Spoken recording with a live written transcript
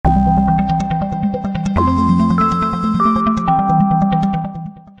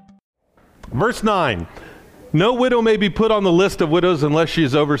Verse 9. No widow may be put on the list of widows unless she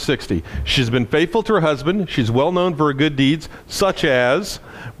is over 60. She's been faithful to her husband. She's well known for her good deeds, such as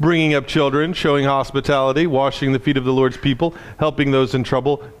bringing up children, showing hospitality, washing the feet of the Lord's people, helping those in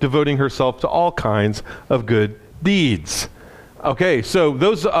trouble, devoting herself to all kinds of good deeds. Okay, so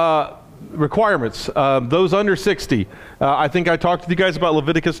those requirements, those under 60. I think I talked to you guys about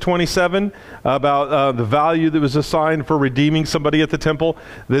Leviticus 27, about the value that was assigned for redeeming somebody at the temple,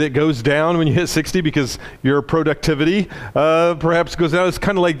 that it goes down when you hit 60 because your productivity perhaps goes down. It's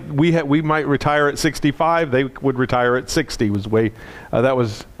kind of like we might retire at 65. They would retire at 60 was the way that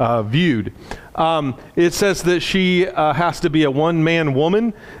was viewed. It says that she has to be a one-man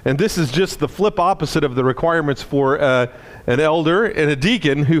woman, and this is just the flip opposite of the requirements for an elder and a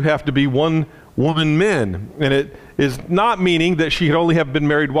deacon who have to be one-woman men. And it is not meaning that she could only have been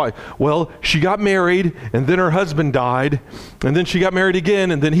married wife. Well, she got married, and then her husband died, and then she got married again,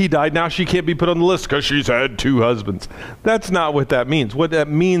 and then he died. Now she can't be put on the list because she's had 2 husbands. That's not what that means. What that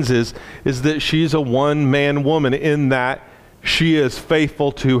means is that she's a one-man woman in that she is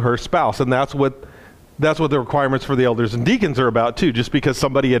faithful to her spouse, and that's what the requirements for the elders and deacons are about too. Just because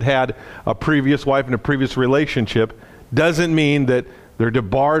somebody had a previous wife in a previous relationship doesn't mean that they're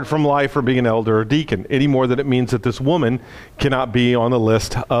debarred from life for being an elder or deacon, any more than it means that this woman cannot be on the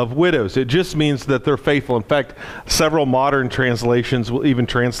list of widows. It just means that they're faithful. In fact, several modern translations will even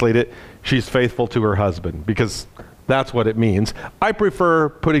translate it, she's faithful to her husband, because that's what it means. I prefer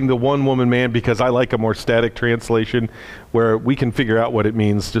putting the one-woman man because I like a more static translation where we can figure out what it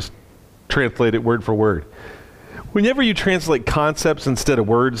means, just translate it word for word. Whenever you translate concepts instead of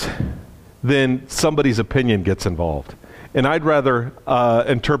words, then somebody's opinion gets involved. And I'd rather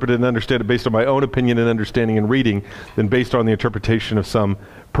interpret it and understand it based on my own opinion and understanding and reading than based on the interpretation of some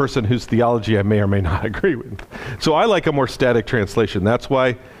person whose theology I may or may not agree with. So I like a more static translation. That's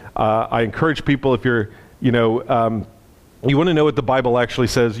why I encourage people, if you're, you want to know what the Bible actually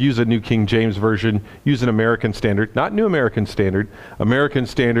says, use a New King James Version, use an American Standard, not New American Standard, American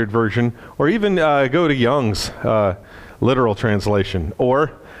Standard Version, or even go to Young's literal translation,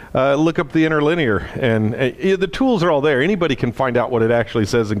 or look up the interlinear, and the tools are all there. Anybody can find out what it actually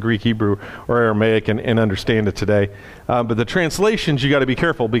says in Greek, Hebrew, or Aramaic and understand it today. But the translations, you got to be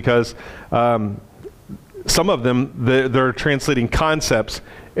careful because some of them, they're translating concepts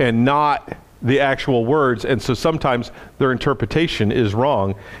and not the actual words, and so sometimes their interpretation is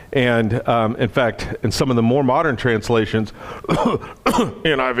wrong. And in fact, in some of the more modern translations,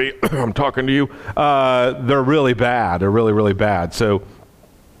 NIV, I'm talking to you, they're really bad. They're really, really bad. So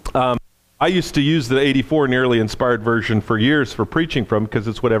I used to use the 84 Nearly Inspired Version for years for preaching from because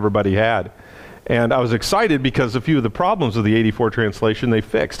it's what everybody had. And I was excited because a few of the problems of the 84 translation they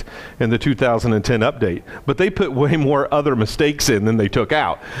fixed in the 2010 update. But they put way more other mistakes in than they took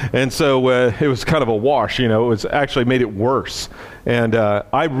out. And so it was kind of a wash, it was actually made it worse. And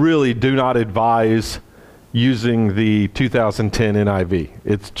I really do not advise using the 2010 NIV.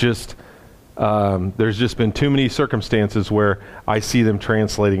 It's just, there's just been too many circumstances where I see them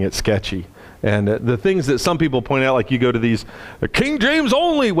translating it sketchy. And the things that some people point out, like you go to these King James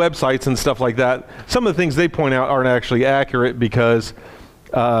only websites and stuff like that, some of the things they point out aren't actually accurate because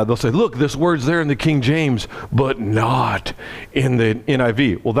they'll say, look, this word's there in the King James, but not in the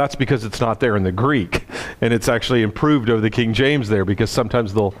NIV. Well, that's because it's not there in the Greek, and it's actually improved over the King James there because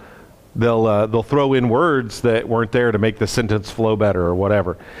sometimes they'll throw in words that weren't there to make the sentence flow better or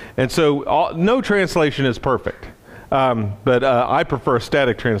whatever. And so no translation is perfect, but I prefer a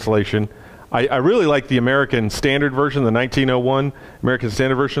static translation. I really like the American Standard Version, the 1901 American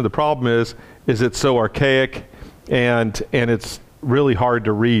Standard Version. The problem is it's so archaic and it's really hard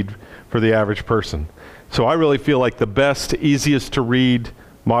to read for the average person. So I really feel like the best, easiest to read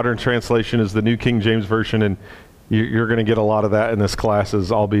modern translation is the New King James Version, and you're going to get a lot of that in this class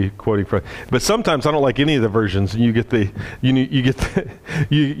as I'll be quoting from. But sometimes I don't like any of the versions. You get the you get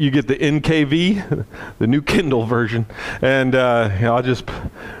the NKV, the New Kindle version, and I'll just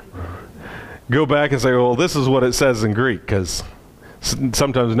go back and say, well, this is what it says in Greek, because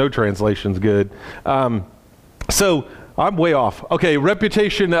sometimes no translation's good. So I'm way off. Okay,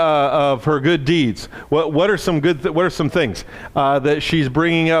 reputation of her good deeds. What are some things that she's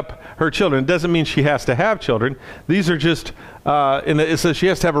bringing up her children? It doesn't mean she has to have children. These are just it says she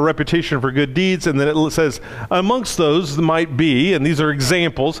has to have a reputation for good deeds, and then it says amongst those might be, and these are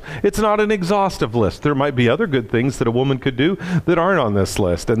examples. It's not an exhaustive list. There might be other good things that a woman could do that aren't on this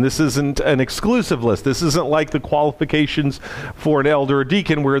list, and this isn't an exclusive list. This isn't like the qualifications for an elder or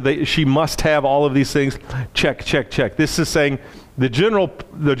deacon where she must have all of these things. Check, check, check. This is saying the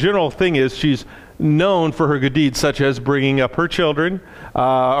general thing is she's known for her good deeds, such as bringing up her children,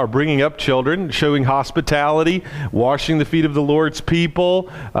 or bringing up children, showing hospitality, washing the feet of the Lord's people,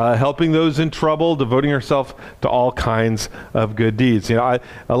 helping those in trouble, devoting herself to all kinds of good deeds. You know,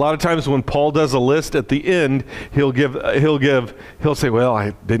 a lot of times when Paul does a list at the end, he'll say, well,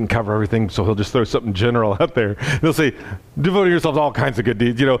 I didn't cover everything, so he'll just throw something general out there. He'll say, devoting yourself to all kinds of good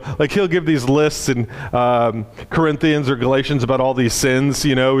deeds. You know, like he'll give these lists in Corinthians or Galatians about all these sins.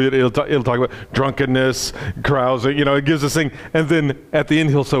 You know, it'll talk about drunkenness, carousing. You know, it gives this thing, and then at the end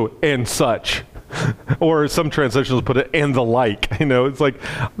he'll say, and such. Or some translations will put it, and the like. You know, it's like,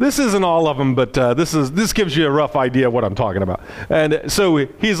 this isn't all of them, but this gives you a rough idea of what I'm talking about. And so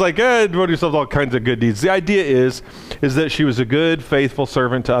he's like, devote yourself to all kinds of good deeds. The idea is that she was a good, faithful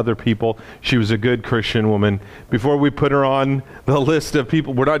servant to other people. She was a good Christian woman. Before we put her on the list of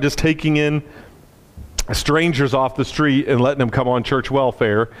people, we're not just taking in strangers off the street and letting them come on church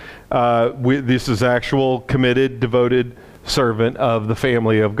welfare. This is actual, committed, devoted servant of the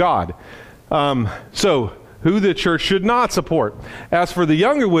family of God. So, who the church should not support. As for the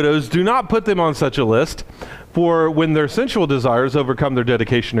younger widows, do not put them on such a list, for when their sensual desires overcome their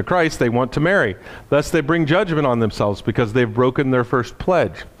dedication to Christ, they want to marry. Thus they bring judgment on themselves because they've broken their first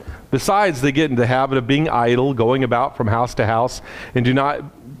pledge. Besides, they get into the habit of being idle, going about from house to house, and do not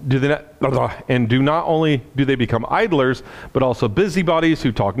only do they become idlers, but also busybodies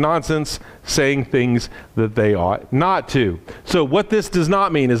who talk nonsense, saying things that they ought not to. So what this does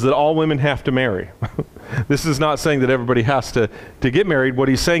not mean is that all women have to marry. This is not saying that everybody has to get married. What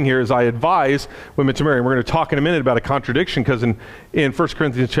he's saying here is, I advise women to marry. And we're going to talk in a minute about a contradiction, because in 1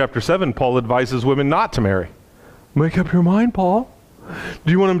 Corinthians chapter 7, Paul advises women not to marry. Make up your mind, Paul.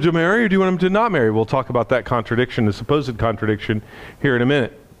 Do you want them to marry, or do you want them to not marry? We'll talk about that contradiction, the supposed contradiction, here in a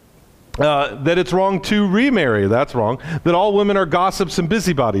minute. That it's wrong to remarry. That's wrong. That all women are gossips and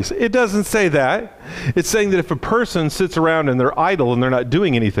busybodies. It doesn't say that. It's saying that if a person sits around and they're idle and they're not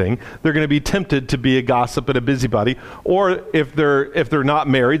doing anything, they're going to be tempted to be a gossip and a busybody. Or if they're not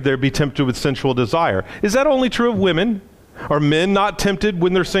married, they'll be tempted with sensual desire. Is that only true of women? Are men not tempted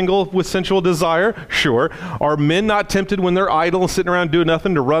when they're single with sensual desire? Sure. Are men not tempted when they're idle and sitting around doing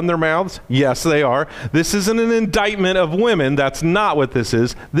nothing to run their mouths? Yes, they are. This isn't an indictment of women. That's not what this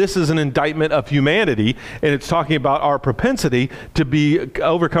is. This is an indictment of humanity, and it's talking about our propensity to be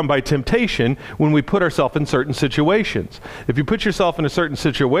overcome by temptation when we put ourselves in certain situations. If you put yourself in a certain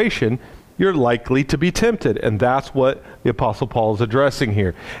situation, you're likely to be tempted. And that's what the Apostle Paul is addressing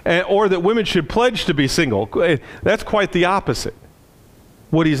here. Or that women should pledge to be single. That's quite the opposite.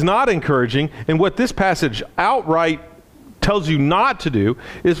 What he's not encouraging, and what this passage outright tells you not to do,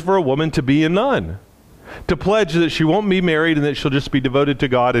 is for a woman to be a nun. To pledge that she won't be married and that she'll just be devoted to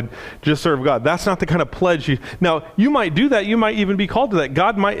God and just serve God. That's not the kind of pledge you... Now, you might do that. You might even be called to that.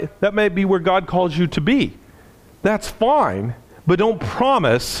 That might be where God calls you to be. That's fine. But don't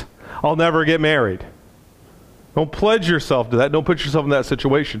promise, I'll never get married. Don't pledge yourself to that. Don't put yourself in that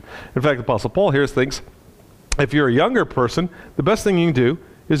situation. In fact, the Apostle Paul here thinks, if you're a younger person, the best thing you can do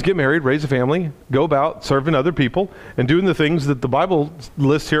is get married, raise a family, go about serving other people, and doing the things that the Bible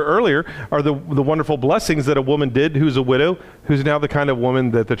lists here earlier are the wonderful blessings that a woman did who's a widow, who's now the kind of woman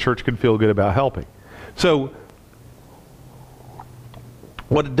that the church could feel good about helping. So,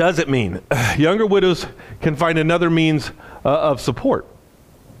 what does it mean? Younger widows can find another means of support.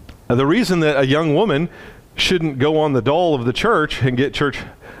 The reason that a young woman shouldn't go on the dole of the church and get church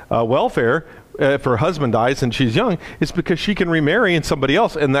welfare if her husband dies and she's young is because she can remarry and somebody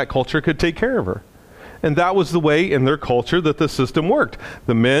else, and that culture could take care of her. And that was the way in their culture that the system worked.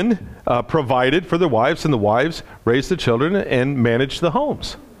 The men provided for their wives, and the wives raised the children and managed the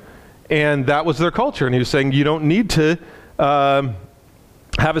homes. And that was their culture. And he was saying, you don't need to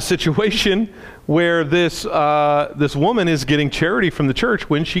have a situation where this woman is getting charity from the church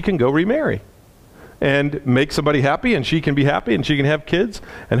when she can go remarry and make somebody happy, and she can be happy, and she can have kids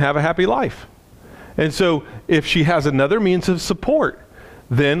and have a happy life. And so if she has another means of support,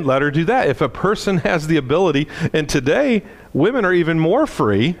 then let her do that. If a person has the ability, and today women are even more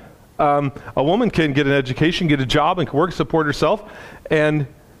free, a woman can get an education, get a job, and can work, support herself, and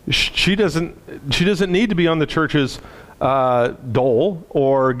she doesn't need to be on the church's dole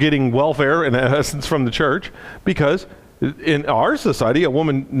or getting welfare in essence from the church, because in our society, a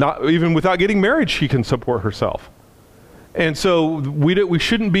woman, not even without getting married, she can support herself. And so we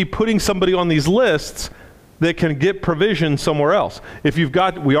shouldn't be putting somebody on these lists that can get provision somewhere else. If you've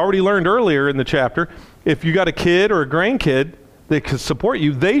got, we already learned earlier in the chapter, if you got a kid or a grandkid that can support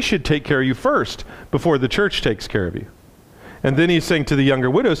you, they should take care of you first before the church takes care of you. And then he's saying to the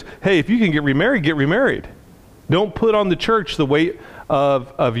younger widows, hey, if you can get remarried, get remarried. Don't put on the church the weight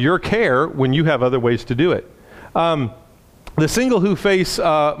of your care when you have other ways to do it. The single who face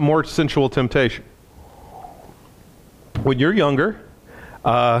more sensual temptation. When you're younger,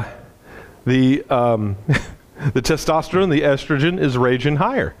 the testosterone, the estrogen is raging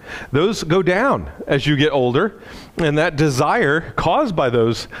higher. Those go down as you get older, and that desire caused by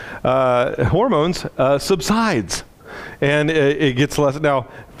those hormones subsides, and it gets less. Now,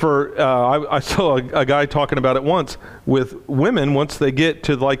 I saw a guy talking about it once with women. Once they get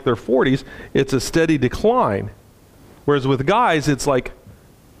to like their 40s, it's a steady decline, whereas with guys, it's like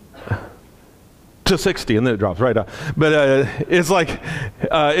to 60 and then it drops right down. But it's like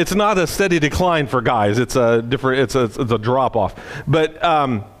it's not a steady decline for guys. It's a different. It's a drop off. But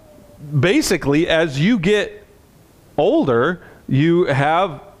basically, as you get older, you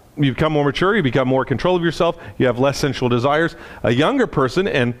become more mature. You become more control of yourself. You have less sensual desires. A younger person,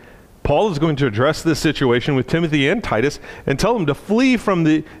 and Paul is going to address this situation with Timothy and Titus and tell them to flee from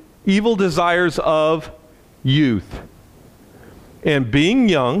the evil desires of youth. And being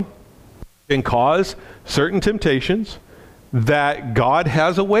young can cause certain temptations that God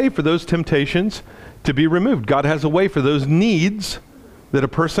has a way for those temptations to be removed. God has a way for those needs that a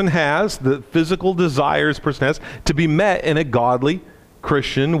person has, the physical desires a person has, to be met in a godly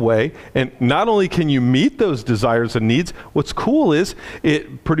Christian way. And not only can you meet those desires and needs, what's cool is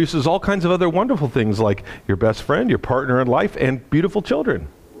it produces all kinds of other wonderful things like your best friend, your partner in life, and beautiful children.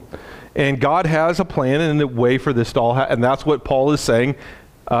 And God has a plan and a way for this to all happen. And that's what Paul is saying.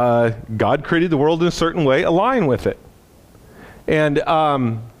 God created the world in a certain way, align with it. And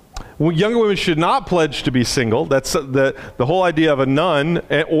younger women should not pledge to be single. That's the whole idea of a nun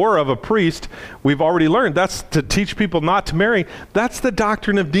or of a priest. We've already learned that's to teach people not to marry. That's the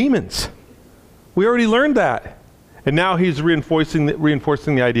doctrine of demons. We already learned that. And now he's reinforcing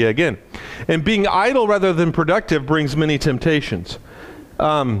the idea again. And being idle rather than productive brings many temptations.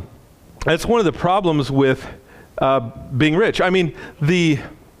 That's one of the problems with being rich. I mean, the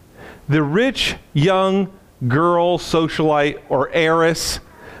rich young girl socialite or heiress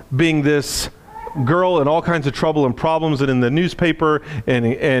being this girl in all kinds of trouble and problems and in the newspaper and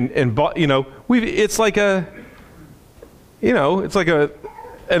you know, it's like an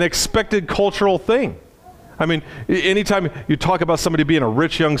expected cultural thing. I mean, anytime you talk about somebody being a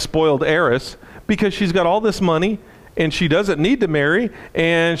rich young spoiled heiress because she's got all this money and she doesn't need to marry,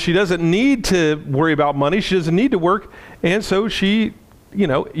 and she doesn't need to worry about money. She doesn't need to work, and so she, you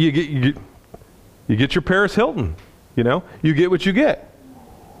know, you get your Paris Hilton. You know, you get what you get,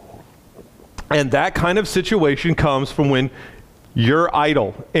 and that kind of situation comes from when you're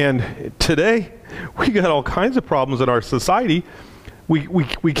idle. And today, we got all kinds of problems in our society. We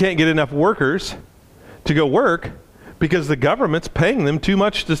can't get enough workers to go work because the government's paying them too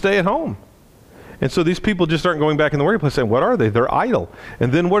much to stay at home. And so these people just aren't going back in the workplace saying, what are they? They're idle.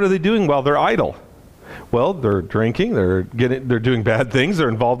 And then what are they doing while they're idle? Well, they're drinking, they're doing bad things, they're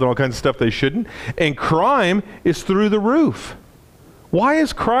involved in all kinds of stuff they shouldn't. And crime is through the roof. Why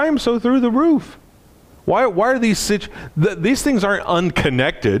is crime so through the roof? Why are these things aren't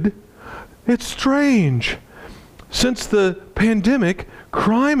unconnected. It's strange. Since the pandemic,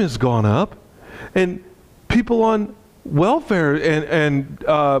 crime has gone up, and people on welfare and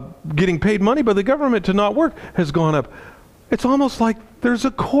getting paid money by the government to not work has gone up. It's almost like there's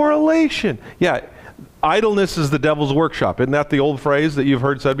a correlation. Yeah, idleness is the devil's workshop. Isn't that the old phrase that you've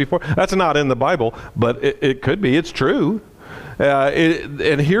heard said before? That's not in the Bible, but it could be. It's true.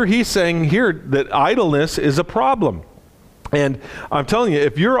 And here he's saying here that idleness is a problem. And I'm telling you,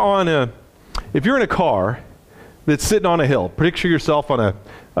 if you're in a car that's sitting on a hill, picture yourself on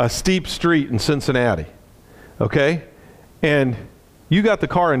a steep street in Cincinnati, okay? And you got the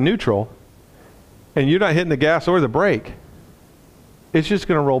car in neutral, and you're not hitting the gas or the brake, it's just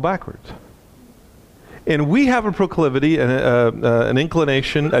going to roll backwards. And we have a proclivity, an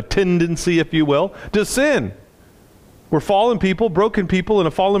inclination, a tendency, if you will, to sin. We're fallen people, broken people in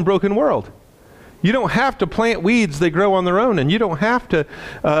a fallen, broken world. You don't have to plant weeds; they grow on their own, and you don't have to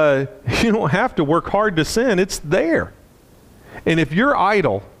work hard to sin. It's there. And if you're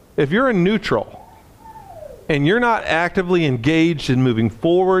idle, if you're in neutral, and you're not actively engaged in moving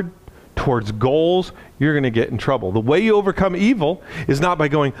forward towards goals, you're going to get in trouble. The way you overcome evil is not by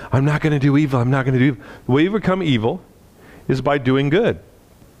going, I'm not going to do evil, I'm not going to do evil. The way you overcome evil is by doing good.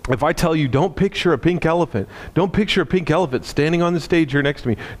 If I tell you, don't picture a pink elephant, don't picture a pink elephant standing on the stage here next to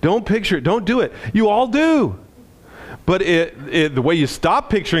me. Don't picture it, don't do it. You all do. But the way you stop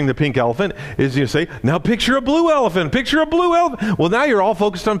picturing the pink elephant is you say, now picture a blue elephant, picture a blue elephant. Well, now you're all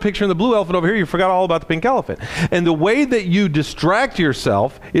focused on picturing the blue elephant over here. You forgot all about the pink elephant. And the way that you distract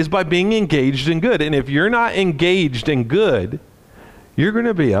yourself is by being engaged in good. And if you're not engaged in good, you're going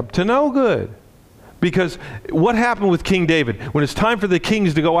to be up to no good. Because what happened with King David? When it's time for the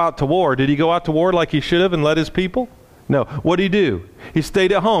kings to go out to war, did he go out to war like he should have and led his people? No. What did he do? He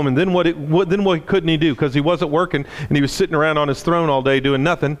stayed at home. And then what couldn't he do? Because he wasn't working and he was sitting around on his throne all day doing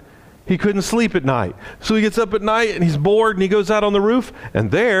nothing. He couldn't sleep at night. So he gets up at night and he's bored and he goes out on the roof. And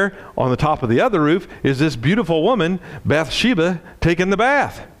there, on the top of the other roof, is this beautiful woman, Bathsheba, taking the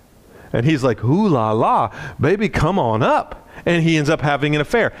bath. And he's like, ooh la la, baby, come on up. And he ends up having an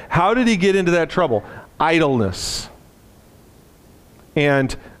affair. How did he get into that trouble? Idleness.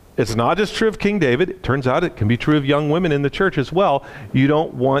 And it's not just true of King David. It turns out it can be true of young women in the church as well. You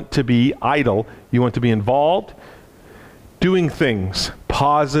don't want to be idle. You want to be involved, doing things,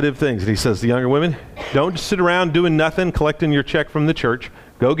 positive things. And he says, the younger women, don't just sit around doing nothing, collecting your check from the church.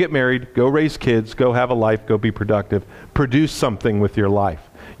 Go get married, go raise kids, go have a life, go be productive. Produce something with your life.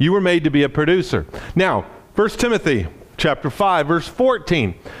 You were made to be a producer. Now, 1 Timothy chapter 5, verse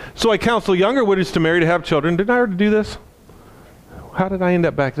 14. So I counsel younger widows to marry, to have children. Didn't I already do this? How did I end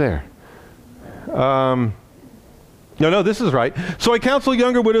up back there? No, this is right. So I counsel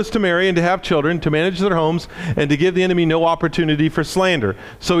younger widows to marry and to have children, to manage their homes, and to give the enemy no opportunity for slander.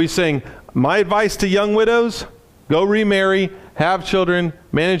 So he's saying, my advice to young widows, go remarry, have children,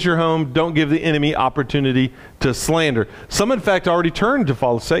 manage your home, don't give the enemy opportunity to slander. Some, in fact, already turned to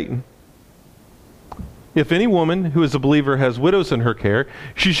follow Satan. If any woman who is a believer has widows in her care,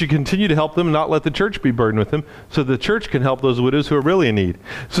 she should continue to help them and not let the church be burdened with them, so the church can help those widows who are really in need.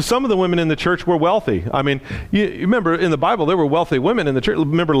 So some of the women in the church were wealthy. I mean, you remember in the Bible, there were wealthy women in the church.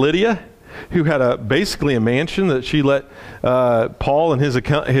 Remember Lydia, who had basically a mansion that she let Paul and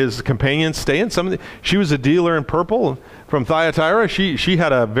his companions stay in. She was a dealer in purple from Thyatira. She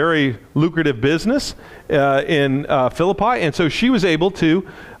had a very lucrative business in Philippi, and so she was able to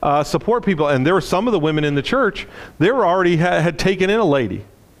support people. And there were some of the women in the church, they were already had taken in a lady.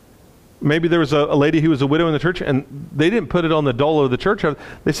 Maybe there was a lady who was a widow in the church, and they didn't put it on the dole of the church.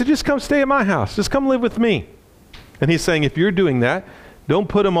 They said, just come stay at my house. Just come live with me. And he's saying, if you're doing that, don't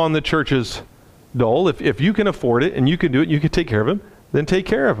put them on the church's dole. If you can afford it and you can do it, you can take care of them, then take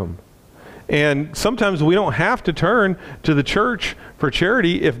care of them. And sometimes we don't have to turn to the church for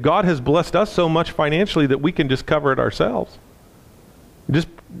charity if God has blessed us so much financially that we can just cover it ourselves.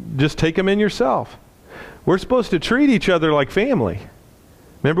 Just take them in yourself. We're supposed to treat each other like family.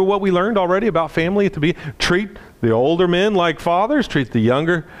 Remember what we learned already about family at the beginning? Treat the older men like fathers, treat the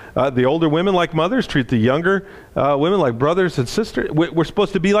older women like mothers, treat the younger women like brothers and sisters. We're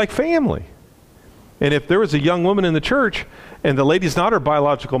supposed to be like family. And if there was a young woman in the church and the lady's not her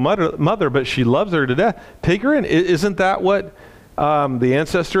biological mother, but she loves her to death, take her in. Isn't that what the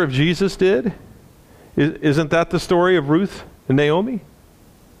ancestor of Jesus did? Isn't that the story of Ruth and Naomi?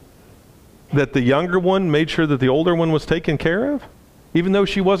 That the younger one made sure that the older one was taken care of? Even though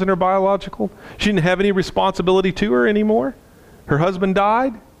she wasn't her biological? She didn't have any responsibility to her anymore. Her husband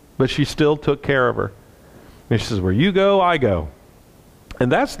died, but she still took care of her. And she says, where you go, I go.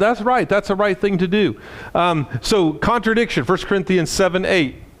 And that's right. That's the right thing to do. So contradiction, 1 Corinthians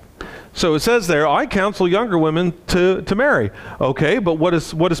 7:8. So it says there, I counsel younger women to marry. Okay, but what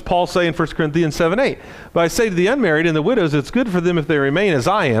does Paul say in 1 Corinthians 7:8? But I say to the unmarried and the widows, it's good for them if they remain as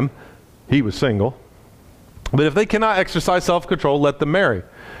I am. He was single. But if they cannot exercise self-control, let them marry.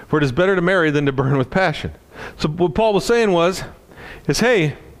 For it is better to marry than to burn with passion. So what Paul was saying is,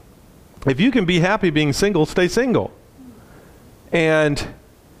 hey, if you can be happy being single, stay single. And,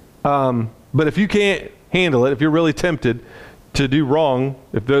 but if you can't handle it, if you're really tempted to do wrong,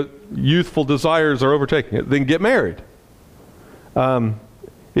 if the youthful desires are overtaking it, then get married. It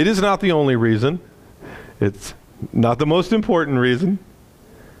is not the only reason. It's not the most important reason,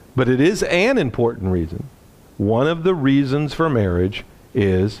 but it is an important reason. One of the reasons for marriage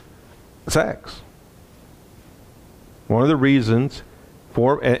is sex. One of the reasons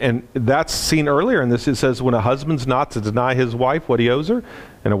for, and that's seen earlier in this, it says when a husband's not to deny his wife what he owes her,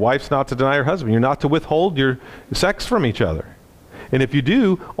 and a wife's not to deny her husband. You're not to withhold your sex from each other. And if you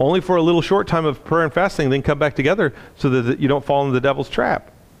do, only for a little short time of prayer and fasting, then come back together so that you don't fall into the devil's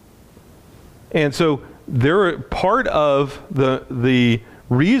trap. And so they're part of the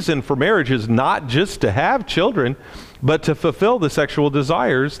reason for marriage is not just to have children, but to fulfill the sexual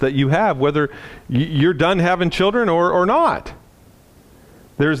desires that you have, whether you're done having children or not.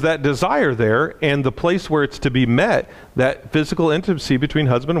 There's that desire there, and the place where it's to be met, that physical intimacy between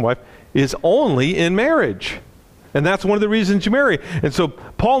husband and wife, is only in marriage. And that's one of the reasons you marry. And so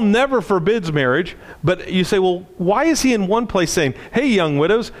Paul never forbids marriage, but you say, well, why is he in one place saying, hey, young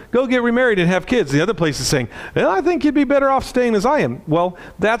widows, go get remarried and have kids? The other place is saying, well, I think you'd be better off staying as I am. Well,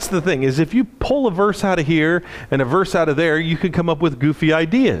 that's the thing, is if you pull a verse out of here and a verse out of there, you could come up with goofy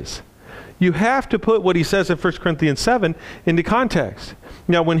ideas. You have to put what he says in 1 Corinthians 7 into context.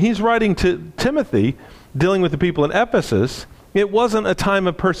 Now, when he's writing to Timothy, dealing with the people in Ephesus, it wasn't a time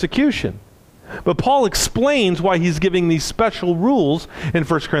of persecution. But Paul explains why he's giving these special rules in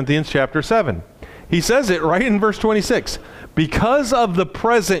 1 Corinthians chapter 7. He says it right in verse 26. Because of the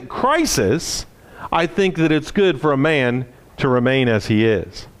present crisis, I think that it's good for a man to remain as he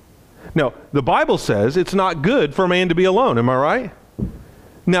is. Now, the Bible says it's not good for a man to be alone. Am I right?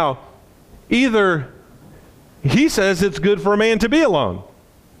 Now, either he says it's good for a man to be alone.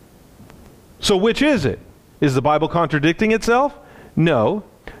 So which is it? Is the Bible contradicting itself? No.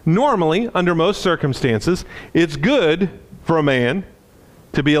 Normally, under most circumstances, it's good for a man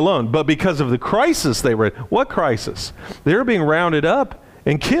to be alone. But because of the crisis they were in, what crisis? They were being rounded up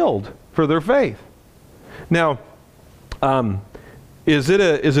and killed for their faith. Now, is it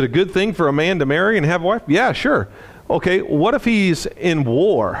a good thing for a man to marry and have a wife? Yeah, sure. Okay, what if he's in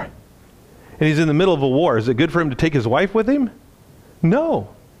war and he's in the middle of a war? Is it good for him to take his wife with him? No.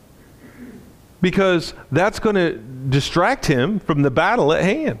 Because that's going to distract him from the battle at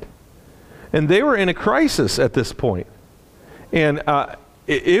hand. And they were in a crisis at this point. And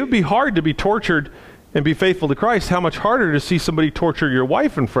it would be hard to be tortured and be faithful to Christ. How much harder to see somebody torture your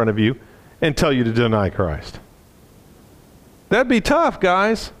wife in front of you and tell you to deny Christ. That'd be tough,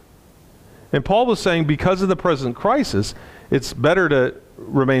 guys. And Paul was saying because of the present crisis, it's better to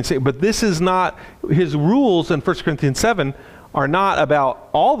remain safe. But this is not, his rules in 1 Corinthians 7 are not about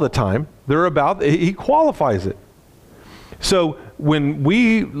all the time. They're about, he qualifies it. So when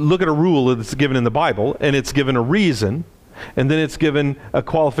we look at a rule that's given in the Bible, and it's given a reason, and then it's given a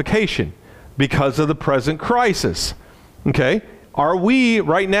qualification because of the present crisis. Okay? Are we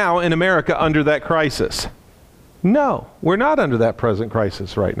right now in America under that crisis? No, we're not under that present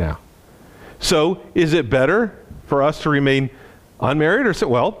crisis right now. So is it better for us to remain unmarried or so?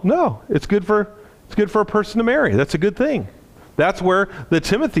 Well, no, it's good for a person to marry. That's a good thing. That's where the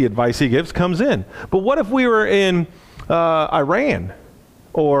Timothy advice he gives comes in. But what if we were in Iran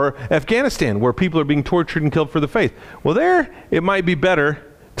or Afghanistan where people are being tortured and killed for the faith? Well, there it might be better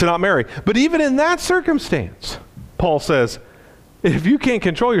to not marry. But even in that circumstance, Paul says, if you can't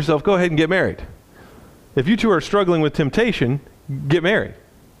control yourself, go ahead and get married. If you two are struggling with temptation, get married.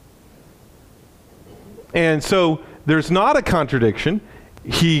 And so there's not a contradiction.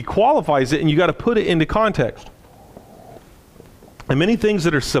 He qualifies it, and you got to put it into context. And many things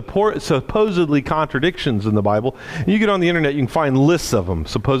that are supposedly contradictions in the Bible, and you get on the internet, you can find lists of them,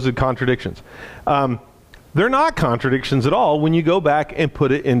 supposed contradictions. They're not contradictions at all when you go back and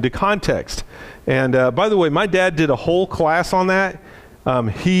put it into context. And by the way, my dad did a whole class on that.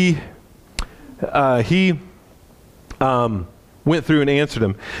 He went through and answered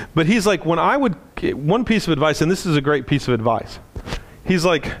them. But he's like, when I would, one piece of advice, and this is a great piece of advice. He's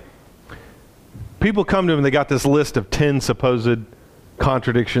like, people come to him and they got this list of 10 supposed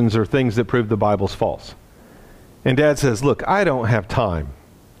contradictions or things that prove the Bible's false. And Dad says, look, I don't have time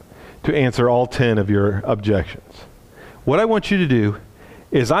to answer all 10 of your objections. What I want you to do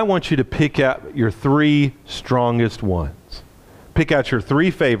is I want you to pick out your 3 strongest ones. Pick out your 3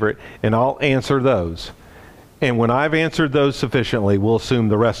 favorite, and I'll answer those. And when I've answered those sufficiently, we'll assume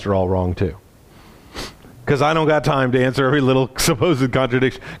the rest are all wrong too. Because I don't got time to answer every little supposed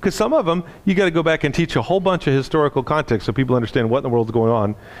contradiction. Because some of them, you got to go back and teach a whole bunch of historical context so people understand what in the world's going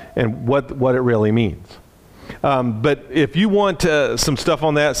on and what it really means. But if you want some stuff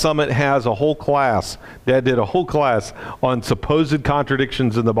on that, Summit has a whole class. Dad did a whole class on supposed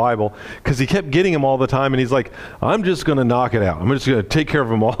contradictions in the Bible because he kept getting them all the time, and he's like, I'm just going to knock it out. I'm just going to take care of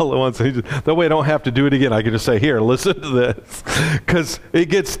them all at once. That way I don't have to do it again. I can just say, here, listen to this. Because it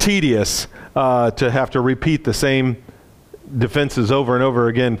gets tedious to have to repeat the same defenses over and over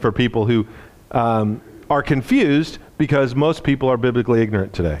again for people who are confused because most people are biblically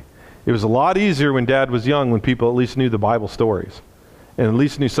ignorant today. It was a lot easier when Dad was young when people at least knew the Bible stories and at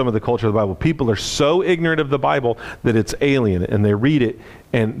least knew some of the culture of the Bible. People are so ignorant of the Bible that it's alien, and they read it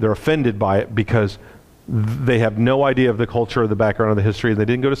and they're offended by it because they have no idea of the culture or the background of the history. They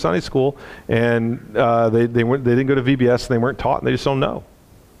didn't go to Sunday school, and they didn't go to VBS, and they weren't taught, and they just don't know.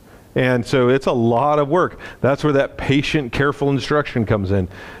 And so it's a lot of work. That's where that patient, careful instruction comes in.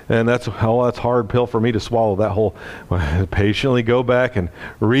 And that's a hard pill for me to swallow, that whole patiently go back and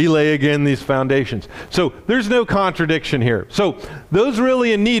relay again these foundations. So there's no contradiction here. So those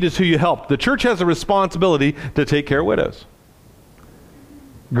really in need is who you help. The church has a responsibility to take care of widows.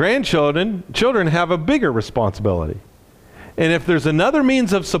 Children have a bigger responsibility. And if there's another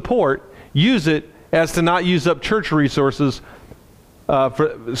means of support, use it as to not use up church resources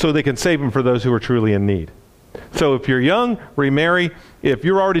so they can save them for those who are truly in need. So if you're young, remarry. If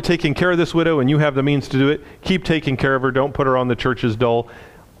you're already taking care of this widow and you have the means to do it, keep taking care of her. Don't put her on the church's dole.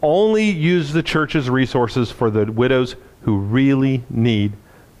 Only use the church's resources for the widows who really need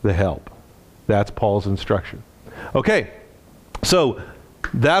the help. That's Paul's instruction. Okay, so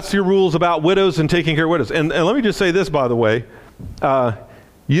that's your rules about widows and taking care of widows. And let me just say this, by the way.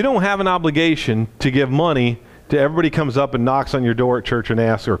 You don't have an obligation to give money to everybody comes up and knocks on your door at church and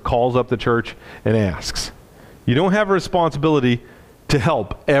asks, or calls up the church and asks. You don't have a responsibility to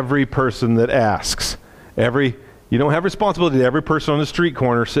help every person that asks. You don't have responsibility to every person on the street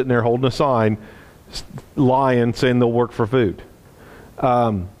corner sitting there holding a sign, lying, saying they'll work for food.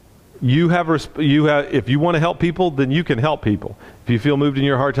 If you want to help people, then you can help people. If you feel moved in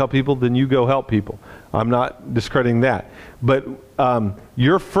your heart to help people, then you go help people. I'm not discrediting that. But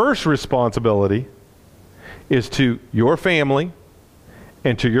your first responsibility is to your family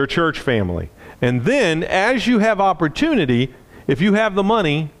and to your church family. And then, as you have opportunity, if you have the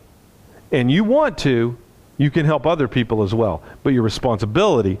money and you want to, you can help other people as well. But your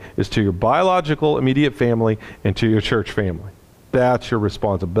responsibility is to your biological immediate family and to your church family. That's your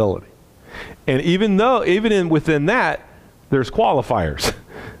responsibility. And within that, there's qualifiers.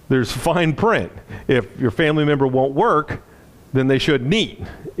 There's fine print. If your family member won't work, then they shouldn't eat.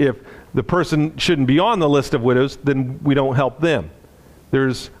 If the person shouldn't be on the list of widows, then we don't help them.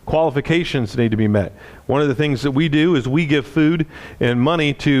 There's qualifications that need to be met. One of the things that we do is we give food and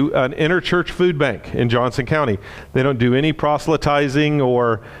money to an interchurch food bank in Johnson County. They don't do any proselytizing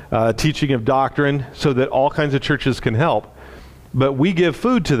or teaching of doctrine so that all kinds of churches can help. But we give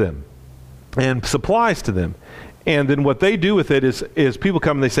food to them and supplies to them. And then what they do with it is people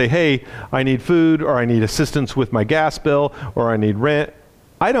come and they say, hey, I need food, or I need assistance with my gas bill, or I need rent.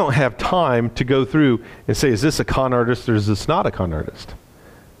 I don't have time to go through and say, is this a con artist or is this not a con artist?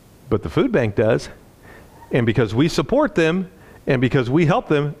 But the food bank does. And because we support them and because we help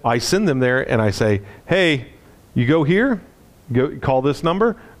them, I send them there and I say, hey, you go here, call this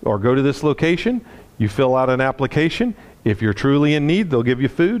number or go to this location. You fill out an application. If you're truly in need, they'll give you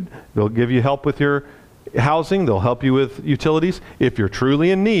food. They'll give you help with your housing. They'll help you with utilities. If you're truly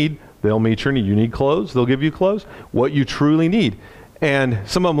in need, they'll meet your need. You need clothes, they'll give you clothes. What you truly need. And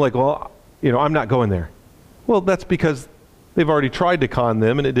some of them are like, well, I'm not going there. Well, that's because they've already tried to con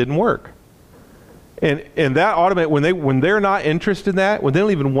them and it didn't work. And that when they're not interested in that, when they don't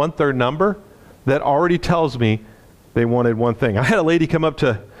even want their number, that already tells me they wanted one thing. I had a lady come up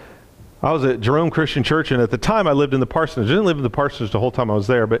I was at Jerome Christian Church, and at the time I lived in the parsonage. I didn't live in the parsonage the whole time I was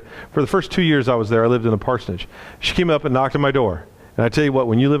there, but for the first 2 years I was there, I lived in the parsonage. She came up and knocked on my door. And I tell you what,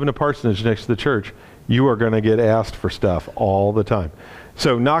 when you live in a parsonage next to the church, you are going to get asked for stuff all the time.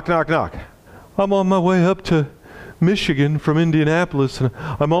 So knock, knock, knock. I'm on my way up to Michigan from Indianapolis, and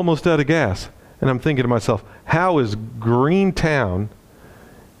I'm almost out of gas. And I'm thinking to myself, how is Greentown,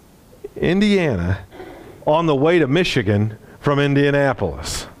 Indiana, on the way to Michigan from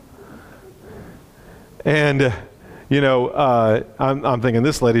Indianapolis? And, I'm thinking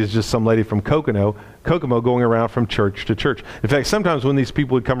this lady is just some lady from Kokomo going around from church to church. In fact, sometimes when these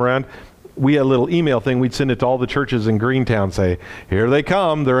people would come around, we had a little email thing. We'd send it to all the churches in Greentown, say, here they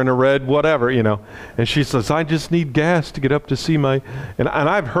come. They're in a red whatever, And she says, I just need gas to get up to see my... And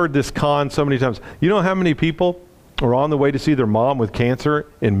I've heard this con so many times. You know how many people were on the way to see their mom with cancer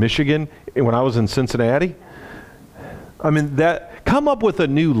in Michigan when I was in Cincinnati? I mean, come up with a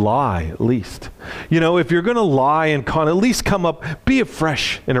new lie, at least. If you're going to lie and con, at least be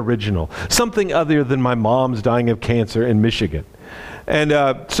fresh and original. Something other than my mom's dying of cancer in Michigan. And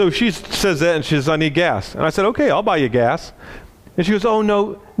so she says that, and she says, I need gas. And I said, okay, I'll buy you gas. And she goes, oh,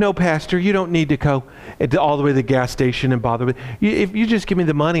 no, Pastor, you don't need to go all the way to the gas station and bother with it. If you just give me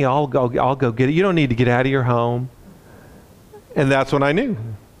the money, I'll go get it. You don't need to get out of your home. And that's when I knew.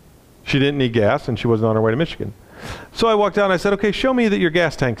 She didn't need gas, and she wasn't on her way to Michigan. So I walked out and I said, okay, show me that your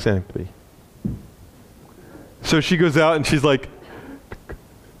gas tank's empty. So she goes out and she's like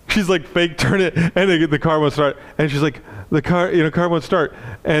fake turn it, and the car won't start. And she's like, the car won't start.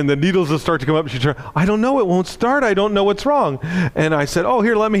 And the needles will start to come up. And she turns, I don't know, it won't start. I don't know what's wrong. And I said, oh,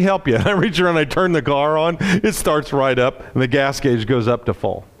 here, let me help you. And I reach around, I turn the car on. It starts right up, and the gas gauge goes up to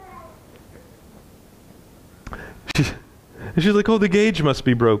full. And she's like, oh, the gauge must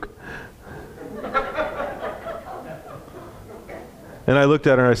be broke. And I looked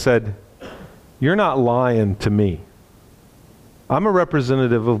at her and I said, you're not lying to me. I'm a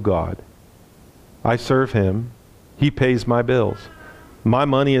representative of God. I serve him. He pays my bills. My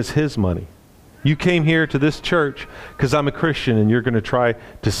money is his money. You came here to this church because I'm a Christian and you're going to try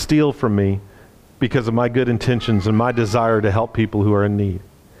to steal from me because of my good intentions and my desire to help people who are in need.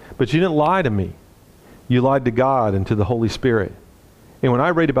 But you didn't lie to me. You lied to God and to the Holy Spirit. And when I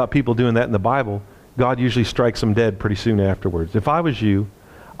read about people doing that in the Bible, God usually strikes them dead pretty soon afterwards. If I was you,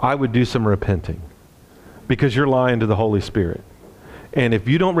 I would do some repenting because you're lying to the Holy Spirit. And if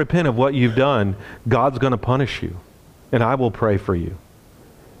you don't repent of what you've done, God's going to punish you. And I will pray for you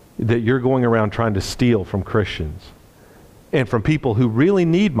that you're going around trying to steal from Christians and from people who really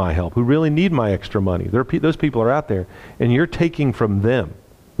need my help, who really need my extra money. Those people are out there, and you're taking from them.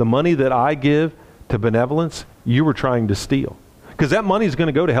 The money that I give to benevolence, you were trying to steal. Because that money is going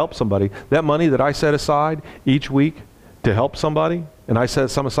to go to help somebody. That money that I set aside each week to help somebody, and I set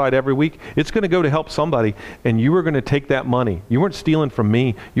some aside every week, it's going to go to help somebody, and you were going to take that money. You weren't stealing from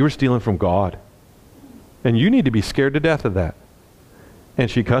me, you were stealing from God. And you need to be scared to death of that. And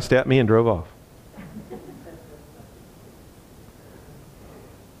she cussed at me and drove off.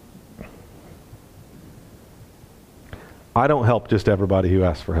 I don't help just everybody who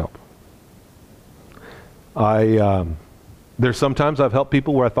asks for help. There's sometimes I've helped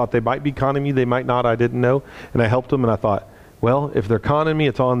people where I thought they might be conning me, they might not, I didn't know. And I helped them and I thought, well, if they're conning me,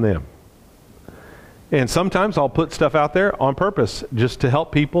 it's on them. And sometimes I'll put stuff out there on purpose just to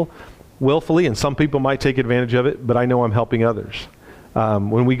help people willfully, and some people might take advantage of it, but I know I'm helping others.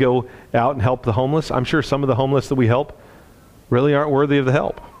 When we go out and help the homeless, I'm sure some of the homeless that we help really aren't worthy of the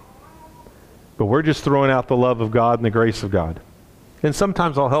help. But we're just throwing out the love of God and the grace of God. And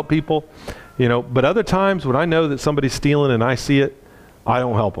sometimes I'll help people, but other times when I know that somebody's stealing and I see it, I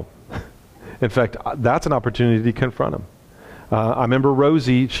don't help them. In fact, that's an opportunity to confront them. I remember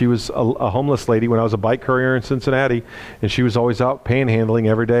Rosie, she was a homeless lady when I was a bike courier in Cincinnati, and she was always out panhandling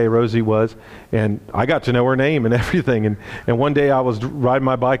every day, Rosie was, and I got to know her name and everything. And one day I was riding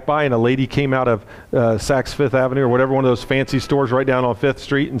my bike by, and a lady came out of Saks Fifth Avenue or whatever, one of those fancy stores right down on 5th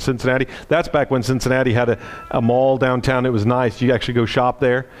Street in Cincinnati. That's back when Cincinnati had a mall downtown. It was nice. You actually go shop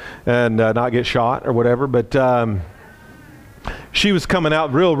there and not get shot or whatever. But she was coming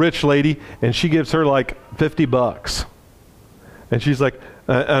out, real rich lady, and she gives her like $50. And she's like,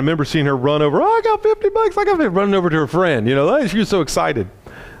 I remember seeing her run over, I got $50, I got it, running over to her friend. She was so excited.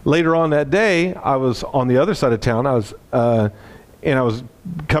 Later on that day, I was on the other side of town. I was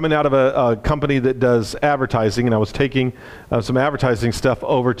coming out of a company that does advertising, and I was taking some advertising stuff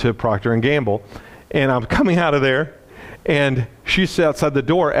over to Procter & Gamble. And I'm coming out of there, and she's outside the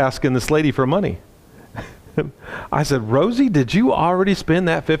door asking this lady for money. I said, Rosie, did you already spend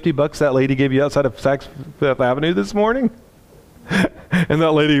that $50 that lady gave you outside of Saks Fifth Avenue this morning? And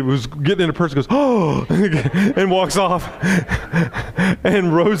that lady was getting in her purse and goes, oh, and walks off.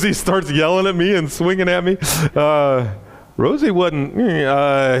 And Rosie starts yelling at me and swinging at me. Rosie wasn't,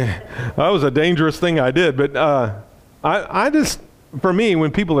 that was a dangerous thing I did. But I just, for me,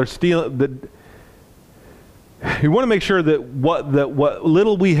 when people are stealing, you want to make sure that what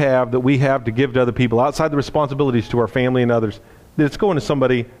little we have to give to other people, outside the responsibilities to our family and others, that it's going to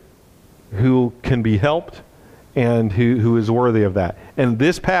somebody who can be helped and who is worthy of that. And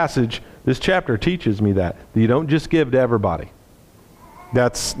this passage, this chapter teaches me that you don't just give to everybody.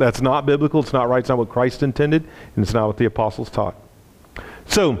 That's not biblical, it's not right, it's not what Christ intended, and it's not what the apostles taught.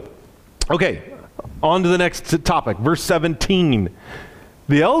 So, okay, on to the next topic, verse 17.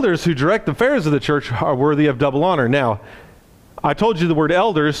 The elders who direct the affairs of the church are worthy of double honor. Now, I told you the word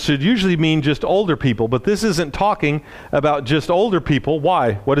elders should usually mean just older people, but this isn't talking about just older people.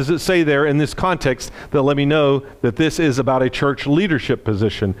 Why? What does it say there in this context that let me know that this is about a church leadership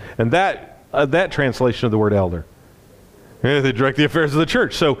position? And that translation of the word elder. They direct the affairs of the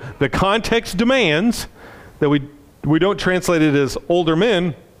church. So the context demands that we don't translate it as older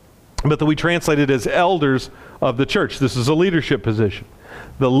men, but that we translate it as elders of the church. This is a leadership position.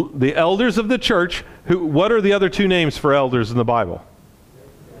 The elders of the church, what are the other two names for elders in the Bible?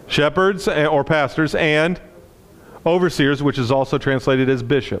 Shepherds or pastors, and overseers, which is also translated as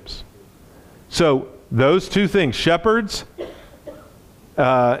bishops. So those two things, shepherds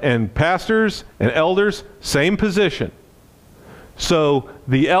and pastors and elders, same position. So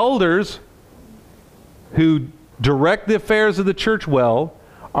the elders who direct the affairs of the church well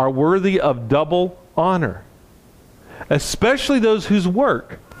are worthy of double honor, especially those whose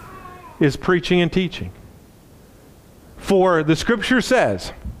work is preaching and teaching. For the scripture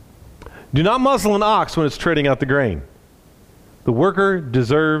says, do not muzzle an ox when it's treading out the grain. The worker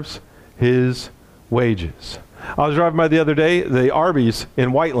deserves his wages. I was driving by the other day, the Arby's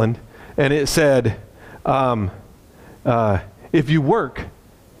in Whiteland, and it said, if you work,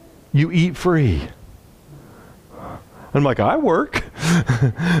 you eat free. I'm like, I work?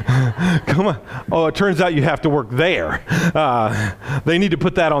 Come on. Oh, it turns out you have to work there. They need to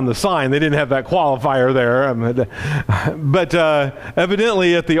put that on the sign. They didn't have that qualifier there. But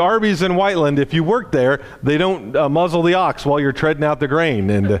evidently at the Arby's in Whiteland, if you work there, they don't muzzle the ox while you're treading out the grain.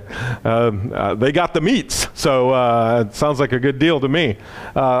 And they got the meats. So it sounds like a good deal to me.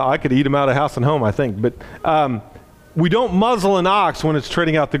 I could eat them out of house and home, I think. But we don't muzzle an ox when it's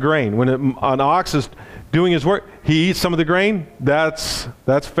treading out the grain. When an ox is doing his work, he eats some of the grain, that's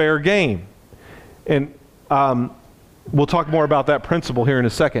fair game. And we'll talk more about that principle here in a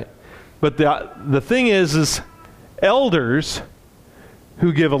second. But the thing is elders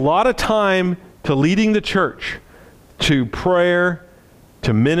who give a lot of time to leading the church, to prayer,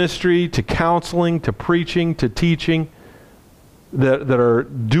 to ministry, to counseling, to preaching, to teaching, that are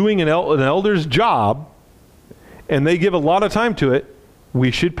doing an elder's job, and they give a lot of time to it,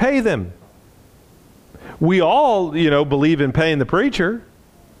 we should pay them. We all, believe in paying the preacher.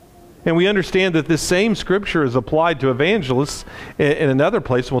 And we understand that this same scripture is applied to evangelists in another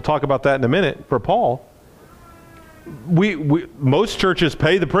place. And we'll talk about that in a minute for Paul. Most churches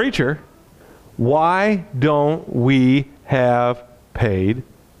pay the preacher. Why don't we have paid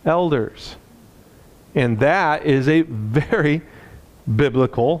elders? And that is a very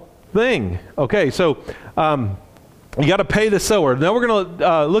biblical thing. Okay, so you got to pay the sower. Now we're going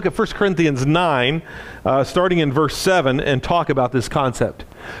to look at 1 Corinthians 9, starting in verse 7, and talk about this concept.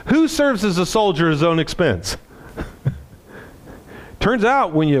 Who serves as a soldier at his own expense? Turns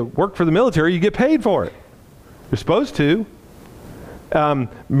out when you work for the military, you get paid for it. You're supposed to.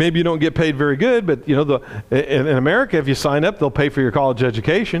 Maybe you don't get paid very good, but in America, if you sign up, they'll pay for your college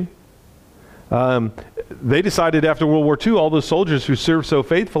education. They decided after World War II, all those soldiers who served so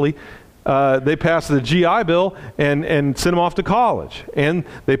faithfully, they passed the GI Bill and sent them off to college. And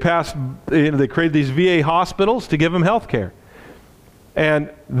they they created these VA hospitals to give them health care.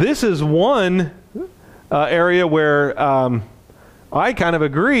 And this is one area where I kind of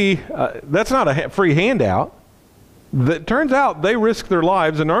agree. That's not a free handout. That turns out they risked their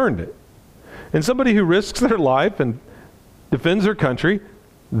lives and earned it. And somebody who risks their life and defends their country,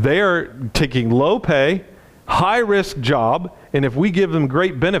 they are taking low pay, high-risk job, and if we give them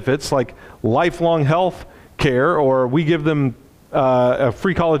great benefits like lifelong health care or we give them a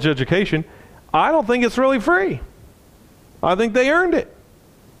free college education, I don't think it's really free. I think they earned it.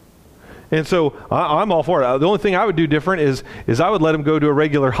 And so I'm all for it. The only thing I would do different is I would let them go to a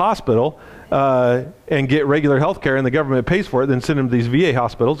regular hospital and get regular health care, and the government pays for it, then send them to these VA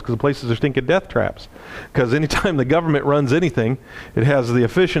hospitals because the places are stinking death traps. Because anytime the government runs anything, it has the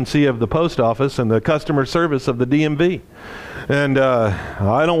efficiency of the post office and the customer service of the DMV. And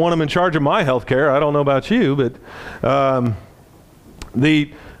I don't want them in charge of my health care. I don't know about you, but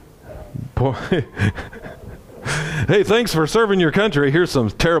hey, thanks for serving your country. Here's some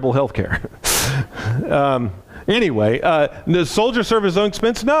terrible health care. Anyway, does soldier serve at his own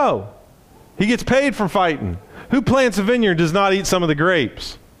expense? No. He gets paid for fighting. Who plants a vineyard does not eat some of the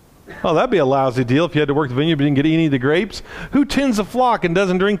grapes? Oh, that'd be a lousy deal if you had to work the vineyard but didn't get any of the grapes. Who tends a flock and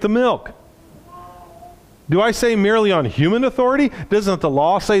doesn't drink the milk? Do I say merely on human authority? Doesn't the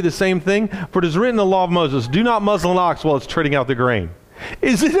law say the same thing? For it is written in the law of Moses, do not muzzle an ox while it's treading out the grain.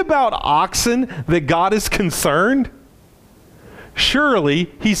 Is it about oxen that God is concerned?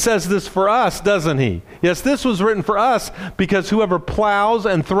 Surely he says this for us, doesn't he? Yes, this was written for us because whoever plows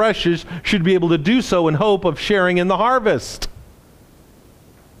and threshes should be able to do so in hope of sharing in the harvest.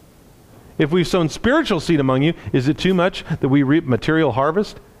 If we've sown spiritual seed among you, is it too much that we reap material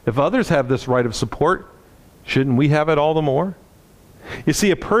harvest? If others have this right of support, shouldn't we have it all the more? You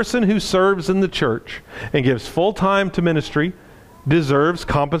see, a person who serves in the church and gives full time to ministry deserves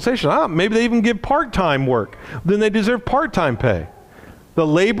compensation. Maybe they even give part-time work. Then they deserve part-time pay. The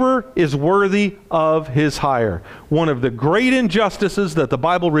laborer is worthy of his hire. One of the great injustices that the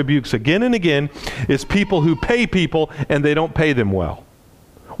Bible rebukes again and again is people who pay people and they don't pay them well,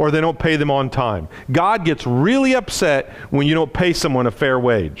 or they don't pay them on time. God gets really upset when you don't pay someone a fair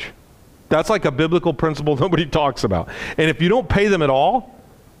wage. That's like a biblical principle nobody talks about. And if you don't pay them at all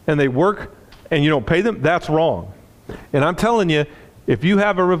and they work and you don't pay them, that's wrong. And I'm telling you, if you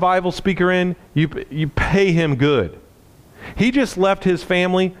have a revival speaker in, you pay him good. He just left his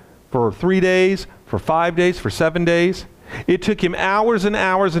family for 3 days, for 5 days, for 7 days. It took him hours and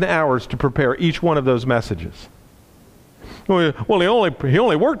hours and hours to prepare each one of those messages. Well, he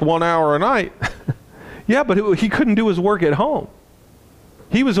only worked 1 hour a night. Yeah, but he couldn't do his work at home.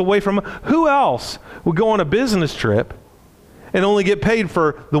 He was away from, who else would go on a business trip and only get paid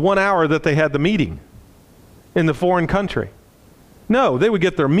for the 1 hour that they had the meeting in the foreign country? No, they would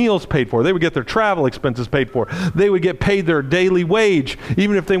get their meals paid for. They would get their travel expenses paid for. They would get paid their daily wage,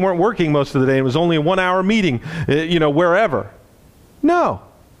 even if they weren't working most of the day. It was only a 1 hour meeting, wherever. No.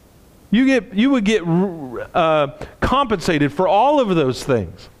 You would get compensated for all of those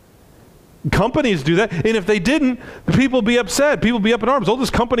things. Companies do that, and if they didn't, the people would be upset. People would be up in arms. Oh,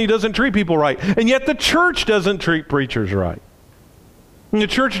 this company doesn't treat people right. And yet the church doesn't treat preachers right. And the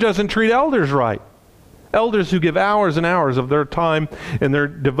church doesn't treat elders right. Elders who give hours and hours of their time and their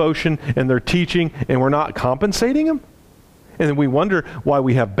devotion and their teaching, and we're not compensating them? And then we wonder why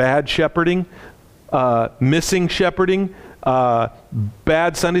we have bad shepherding, missing shepherding,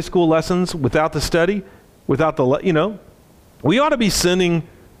 bad Sunday school lessons without the study, without the, we ought to be sending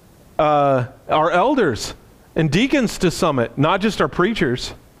our elders and deacons to Summit, not just our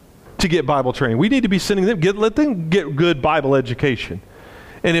preachers, to get Bible training. We need to be sending them, let them get good Bible education.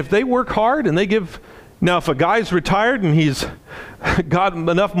 And if they work hard and they give, now if a guy's retired and he's got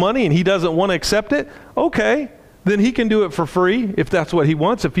enough money and he doesn't want to accept it, okay, then he can do it for free if that's what he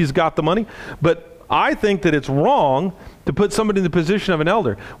wants, if he's got the money. But I think that it's wrong to put somebody in the position of an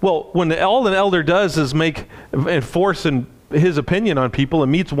elder. Well, when all an elder does is enforce his opinion on people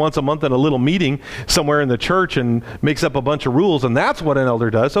and meets once a month in a little meeting somewhere in the church and makes up a bunch of rules, and that's what an elder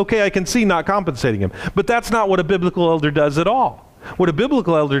does, okay, I can see not compensating him. But that's not what a biblical elder does at all. What a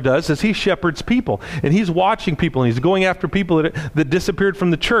biblical elder does is he shepherds people, and he's watching people, and he's going after people that disappeared from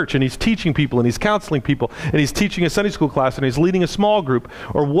the church, and he's teaching people, and he's counseling people, and he's teaching a Sunday school class, and he's leading a small group,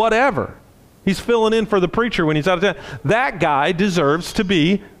 or whatever. He's filling in for the preacher when he's out of town. That guy deserves to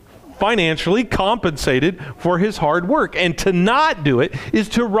be financially compensated for his hard work, and to not do it is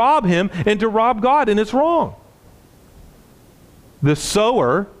to rob him and to rob God, and it's wrong. The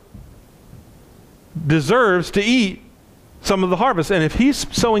sower deserves to eat some of the harvest. And if he's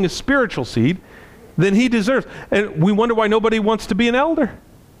sowing a spiritual seed, then he deserves. And we wonder why nobody wants to be an elder.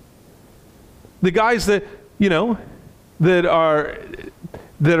 The guys that, that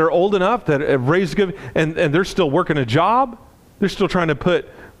are old enough, that have raised good, and they're still working a job. They're still trying to put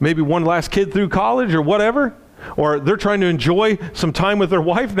maybe one last kid through college or whatever. Or they're trying to enjoy some time with their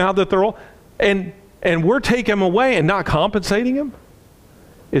wife now that they're old. And we're taking them away and not compensating them.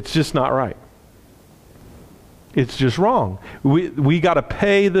 It's just not right. It's just wrong. We got to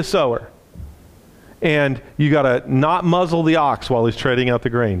pay the sower. And you got to not muzzle the ox while he's treading out the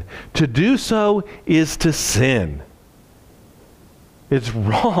grain. To do so is to sin. It's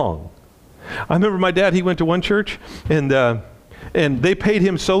wrong. I remember my dad, he went to one church, and they paid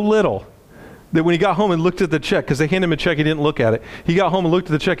him so little that when he got home and looked at the check, because they handed him a check, he didn't look at it. He got home and looked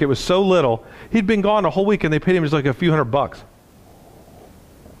at the check. It was so little. He'd been gone a whole week, and they paid him just like a few $100.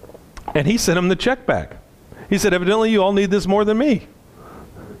 And he sent him the check back. He said, evidently you all need this more than me.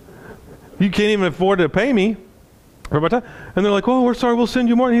 You can't even afford to pay me. And they're like, well, we're sorry, we'll send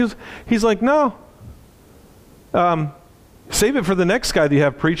you more. And he's like, no. Save it for the next guy that you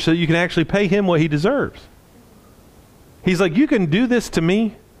have preach so you can actually pay him what he deserves. He's like, you can do this to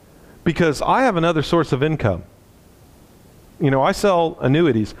me because I have another source of income. I sell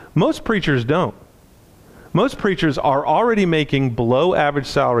annuities. Most preachers don't. Most preachers are already making below average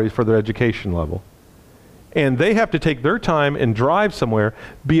salaries for their education level. And they have to take their time and drive somewhere,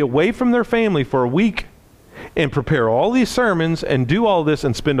 be away from their family for a week, and prepare all these sermons and do all this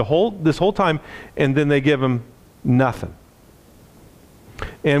and spend this whole time, and then they give them nothing.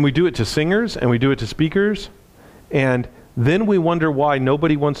 And we do it to singers, and we do it to speakers, and then we wonder why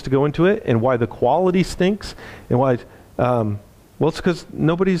nobody wants to go into it, and why the quality stinks, and why, well, it's because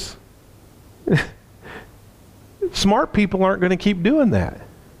nobody's, smart people aren't going to keep doing that.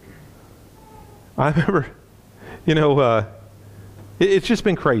 I remember, it's just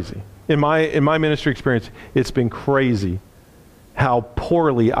been crazy. In my ministry experience, it's been crazy how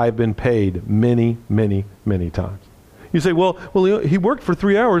poorly I've been paid many, many, many times. You say, well, he worked for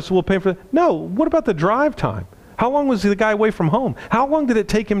 3 hours, so we'll pay for that. No, what about the drive time? How long was the guy away from home? How long did it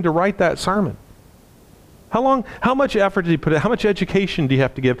take him to write that sermon? How much effort did he put in? How much education do you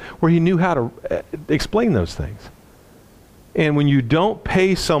have to give where he knew how to explain those things? And when you don't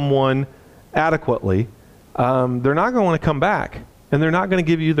pay someone adequately, they're not going to want to come back, and they're not going to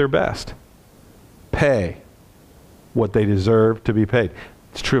give you their best. Pay what they deserve to be paid.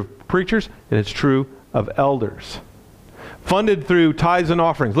 It's true of preachers, and it's true of elders. Funded through tithes and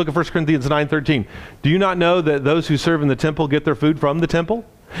offerings. Look at 1 Corinthians 9:13. Do you not know that those who serve in the temple get their food from the temple?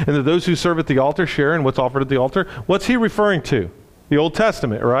 And that those who serve at the altar share in what's offered at the altar? What's he referring to? The Old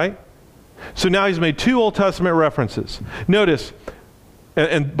Testament, right? So now he's made 2 Old Testament references. Notice,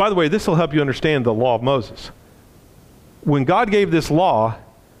 and by the way, this will help you understand the law of Moses. When God gave this law,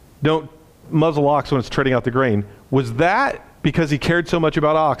 don't muzzle ox when it's treading out the grain, was that because he cared so much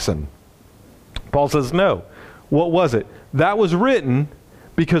about oxen? Paul says no. What was it? That was written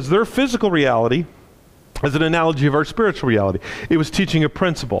because their physical reality is an analogy of our spiritual reality. It was teaching a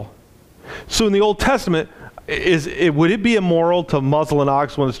principle. So in the Old Testament, would it be immoral to muzzle an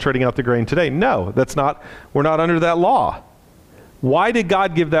ox when it's treading out the grain today? No, that's not. We're not under that law. Why did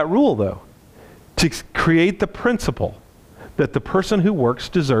God give that rule, though? To create the principle that the person who works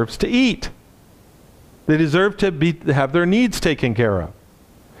deserves to eat. They deserve to have their needs taken care of.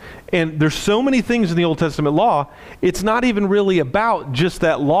 And there's so many things in the Old Testament law, it's not even really about just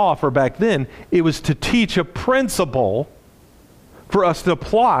that law for back then. It was to teach a principle for us to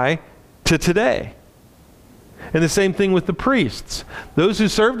apply to today. And the same thing with the priests. Those who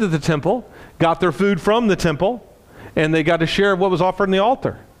served at the temple got their food from the temple, and they got a share of what was offered on the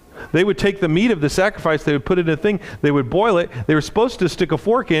altar. They would take the meat of the sacrifice, they would put it in a thing, they would boil it, they were supposed to stick a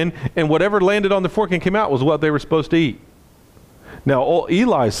fork in, and whatever landed on the fork and came out was what they were supposed to eat. Now, all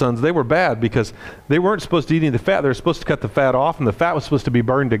Eli's sons, they were bad because they weren't supposed to eat any of the fat. They were supposed to cut the fat off, and the fat was supposed to be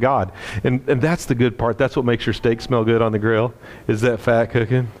burned to God. And that's the good part. That's what makes your steak smell good on the grill, is that fat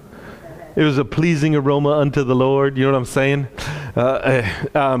cooking. It was a pleasing aroma unto the Lord. You know what I'm saying?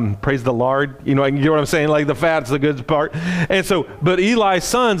 Praise the Lord. You know what I'm saying? Like the fat's the good part. And so, but Eli's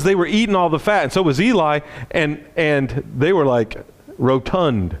sons, they were eating all the fat, and so was Eli, and they were like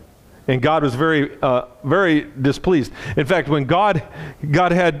rotund. And God was very, very displeased. In fact, when God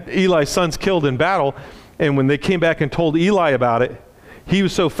had Eli's sons killed in battle, and when they came back and told Eli about it, he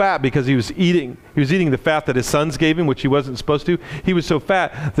was so fat because he was eating the fat that his sons gave him, which he wasn't supposed to. He was so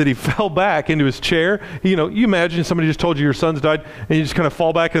fat that he fell back into his chair. You know, you imagine somebody just told you your sons died, and you just kind of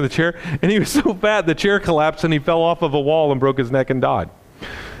fall back in the chair. And he was so fat, the chair collapsed, and he fell off of a wall and broke his neck and died.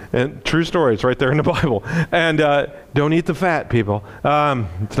 And true story, it's right there in the Bible. And don't eat the fat, people.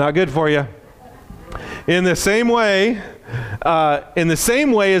 It's not good for you. In the same way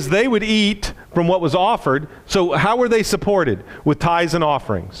as they would eat from what was offered, so how were they supported? With tithes and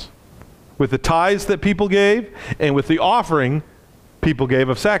offerings. With the tithes that people gave, and with the offering people gave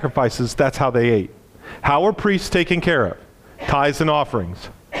of sacrifices, that's how they ate. How were priests taken care of? Tithes and offerings.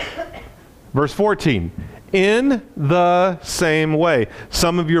 Verse 14. In the same way.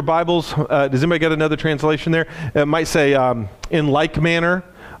 Some of your Bibles, does anybody get another translation there? It might say in like manner,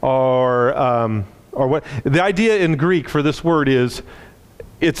 or what? The idea in Greek for this word is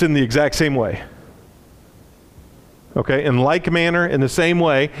it's in the exact same way. Okay, in like manner, in the same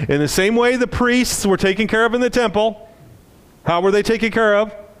way. In the same way the priests were taken care of in the temple. How were they taken care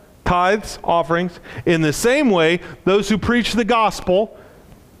of? Tithes, offerings. In the same way, those who preach the gospel.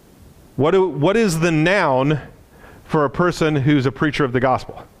 What is the noun for a person who's a preacher of the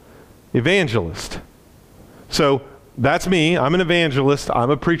gospel? Evangelist. So that's me. I'm an evangelist.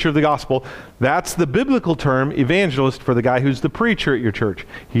 I'm a preacher of the gospel. That's the biblical term, evangelist, for the guy who's the preacher at your church.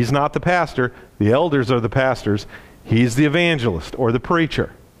 He's not the pastor. The elders are the pastors. He's the evangelist or the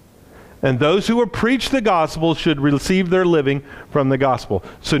preacher. And those who preach the gospel should receive their living from the gospel.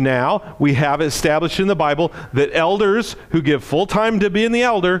 So now we have established in the Bible that elders who give full time to being the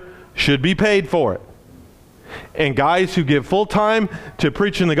elder should be paid for it. And guys who give full time to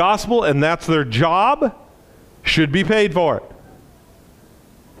preaching the gospel, and that's their job, should be paid for it.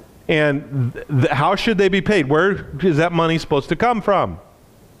 And how should they be paid? Where is that money supposed to come from?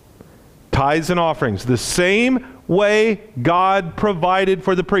 Tithes and offerings. The same way God provided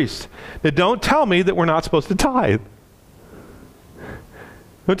for the priests. Now don't tell me that we're not supposed to tithe.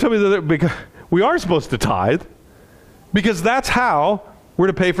 Don't tell me that we are supposed to tithe, because that's how we're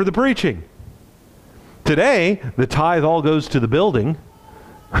to pay for the preaching. Today, the tithe all goes to the building,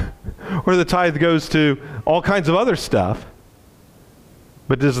 or the tithe goes to all kinds of other stuff.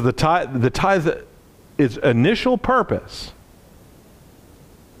 But does the tithe, its initial purpose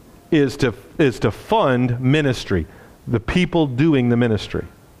is to fund ministry, the people doing the ministry.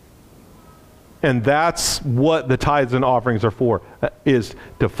 And that's what the tithes and offerings are for, is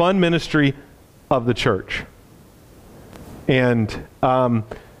to fund ministry of the church. And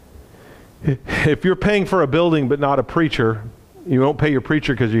if you're paying for a building but not a preacher, you won't pay your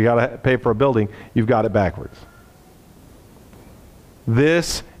preacher because you got to pay for a building, you've got it backwards.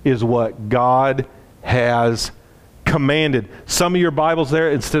 This is what God has commanded. Some of your Bibles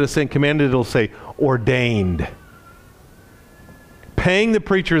there, instead of saying commanded, it'll say ordained. Paying the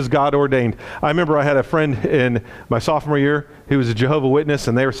preacher is God ordained. I remember I had a friend in my sophomore year who was a Jehovah's Witness,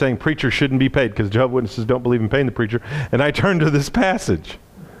 and they were saying preachers shouldn't be paid because Jehovah's Witnesses don't believe in paying the preacher. And I turned to this passage.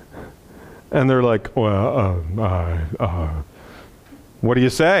 And they're like, well, what do you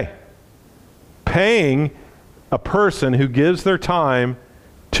say? Paying a person who gives their time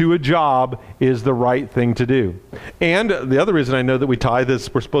to a job is the right thing to do. And the other reason I know that we tithe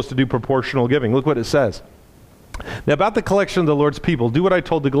is we're supposed to do proportional giving. Look what it says. Now, about the collection of the Lord's people, do what I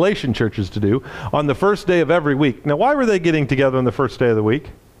told the Galatian churches to do on the first day of every week. Now, why were they getting together on the first day of the week?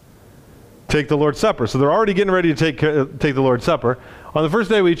 Take the Lord's Supper. So they're already getting ready to take the Lord's Supper. On the first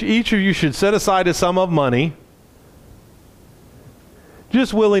day of each of you should set aside a sum of money,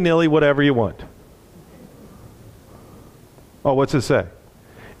 just willy-nilly, whatever you want. Oh, what's it say?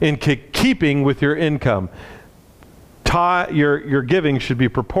 In keeping with your income. Your giving should be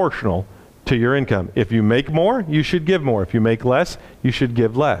proportional to your income. If you make more, you should give more. If you make less, you should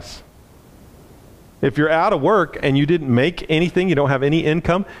give less. If you're out of work and you didn't make anything, you don't have any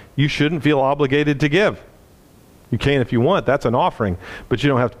income, you shouldn't feel obligated to give. You can if you want. That's an offering, but you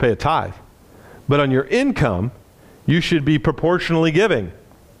don't have to pay a tithe. But on your income, you should be proportionally giving.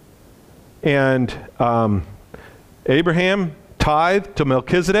 And Abraham tithed to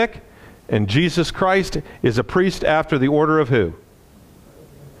Melchizedek, and Jesus Christ is a priest after the order of who?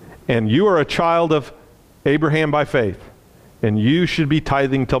 And you are a child of Abraham by faith. And you should be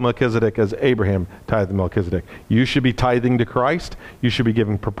tithing to Melchizedek as Abraham tithed to Melchizedek. You should be tithing to Christ. You should be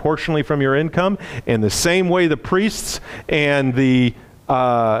giving proportionally from your income. And the same way the priests and the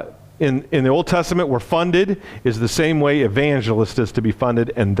in the Old Testament were funded is the same way evangelist is to be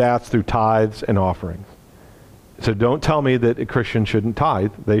funded, and that's through tithes and offerings. So don't tell me that a Christian shouldn't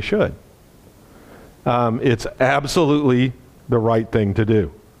tithe. They should. It's absolutely the right thing to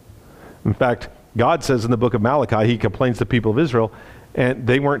do. In fact, God says in the book of Malachi, he complains to the people of Israel, and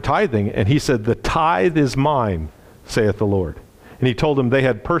they weren't tithing. And he said, the tithe is mine, saith the Lord. And he told them they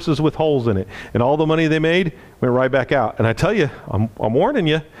had purses with holes in it. And all the money they made went right back out. And I tell you, I'm warning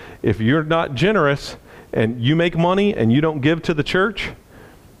you, if you're not generous and you make money and you don't give to the church,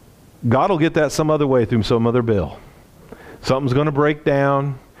 God will get that some other way through some other bill. Something's going to break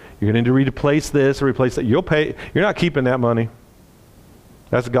down. You're going to need to replace this or replace that. You'll pay. You're not keeping that money.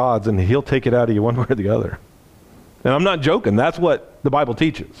 That's God's, and he'll take it out of you one way or the other. And I'm not joking. That's what the Bible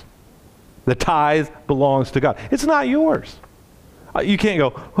teaches. The tithe belongs to God. It's not yours. You can't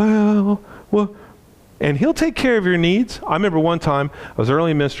go, well, and he'll take care of your needs. I remember one time, I was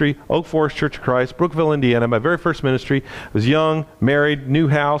early in ministry, Oak Forest Church of Christ, Brookville, Indiana, my very first ministry. I was young, married, new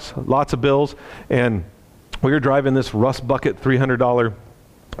house, lots of bills, and we were driving this rust bucket $300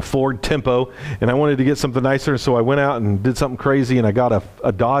 Ford Tempo, and I wanted to get something nicer, so I went out and did something crazy, and I got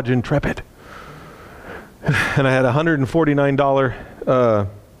a Dodge Intrepid. And I had a $149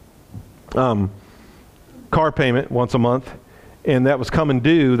 car payment once a month, and that was coming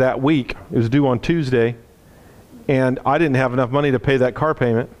due that week. It was due on Tuesday, and I didn't have enough money to pay that car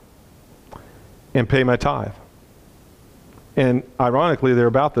payment and pay my tithe. And ironically, they're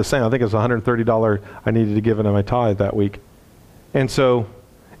about the same. I think it was $130 I needed to give into my tithe that week. And so,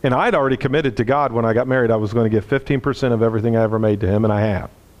 and I'd already committed to God when I got married. I was going to give 15% of everything I ever made to him, and I have.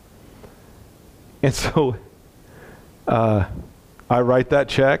 And so I write that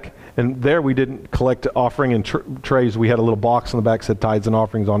check, and there we didn't collect offering in trays. We had a little box on the back that said tithes and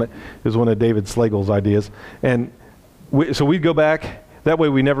offerings on it. It was one of David Slagle's ideas. And so we'd go back. That way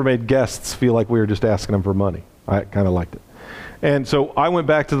we never made guests feel like we were just asking them for money. I kind of liked it. And so I went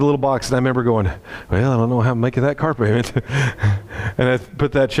back to the little box, and I remember going, well, I don't know how I'm making that car payment. And I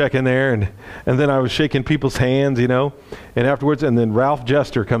put that check in there, and then I was shaking people's hands, you know. And afterwards, and then Ralph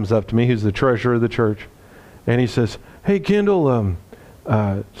Jester comes up to me, who's the treasurer of the church, and he says, hey, Kendall,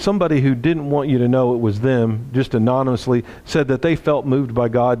 somebody who didn't want you to know it was them, just anonymously, said that they felt moved by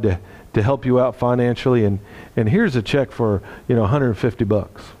God to help you out financially, and here's a check for, $150.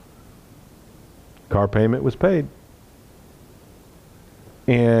 Car payment was paid.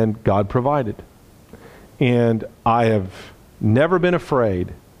 And God provided. And I have never been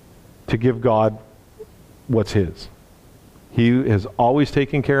afraid to give God what's his. He has always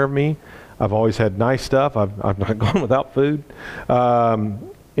taken care of me. I've always had nice stuff. I've not gone without food.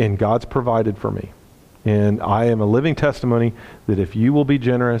 And God's provided for me. And I am a living testimony that if you will be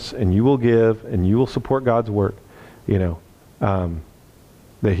generous and you will give and you will support God's work, that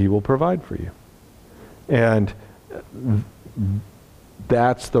he will provide for you. And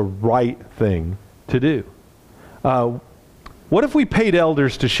that's the right thing to do. What if we paid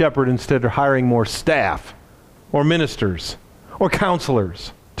elders to shepherd instead of hiring more staff or ministers or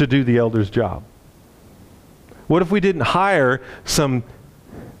counselors to do the elder's job? What if we didn't hire some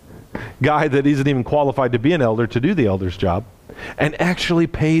guy that isn't even qualified to be an elder to do the elder's job and actually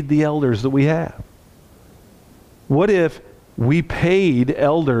paid the elders that we have? What if we paid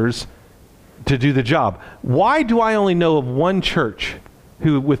elders to do the job. Why do I only know of one church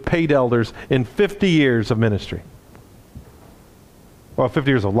with paid elders in 50 years of ministry? Well,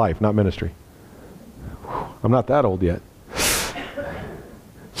 50 years of life, not ministry. I'm not that old yet.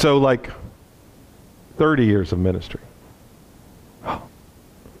 So like 30 years of ministry.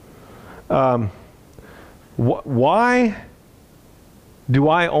 Why do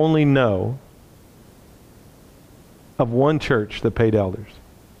I only know of one church that paid elders?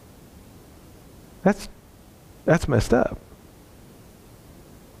 That's messed up.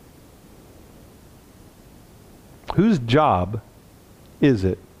 Whose job is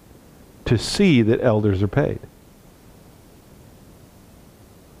it to see that elders are paid?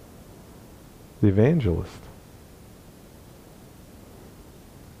 The evangelist.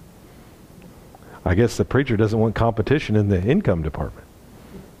 I guess the preacher doesn't want competition in the income department.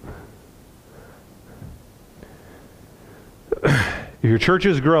 If your church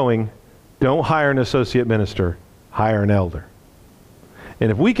is growing, don't hire an associate minister, hire an elder.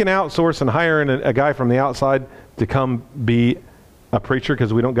 And if we can outsource and hire a guy from the outside to come be a preacher,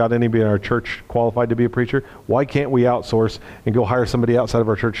 because we don't got anybody in our church qualified to be a preacher, why can't we outsource and go hire somebody outside of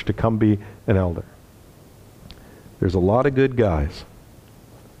our church to come be an elder? There's a lot of good guys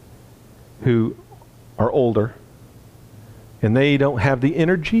who are older and they don't have the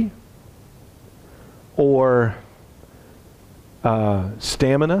energy or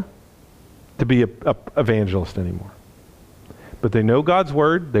stamina to be a evangelist anymore. But they know God's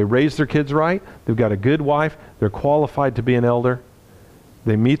word, they raise their kids right, they've got a good wife, they're qualified to be an elder,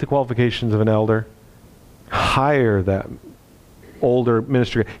 they meet the qualifications of an elder. Hire that older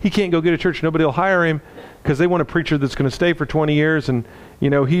ministry. He can't go get a church, nobody will hire him because they want a preacher that's going to stay for 20 years and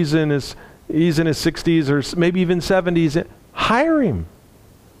he's in his 60s or maybe even 70s. Hire him.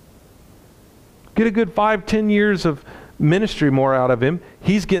 Get a good 5-10 years of ministry more out of him.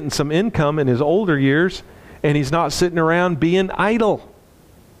 He's getting some income in his older years and he's not sitting around being idle.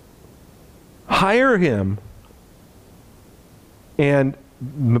 Hire him and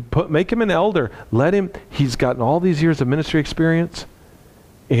make him an elder. He's gotten all these years of ministry experience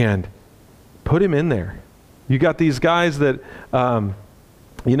and put him in there. You got these guys that,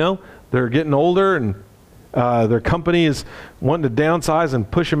 they're getting older and their company is wanting to downsize and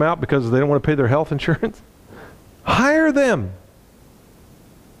push them out because they don't want to pay their health insurance. Hire them.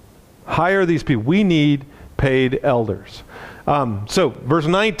 Hire these people. We need paid elders. So, verse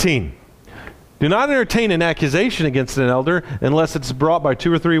 19. Do not entertain an accusation against an elder unless it's brought by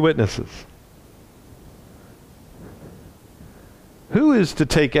 2 or 3 witnesses. Who is to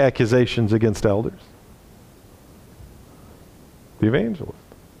take accusations against elders? The evangelist.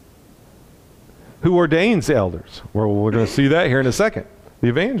 Who ordains elders? Well, we're going to see that here in a second. The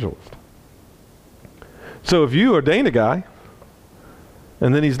evangelist. So if you ordain a guy,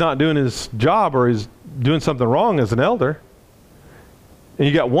 and then he's not doing his job or he's doing something wrong as an elder, and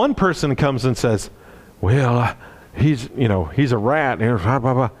you got one person who comes and says, well, he's a rat,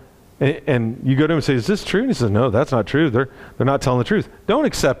 and you go to him and say, is this true? And he says, no, that's not true. They're not telling the truth. Don't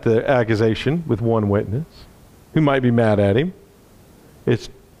accept the accusation with one witness who might be mad at him.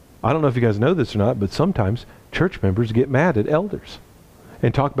 I don't know if you guys know this or not, but sometimes church members get mad at elders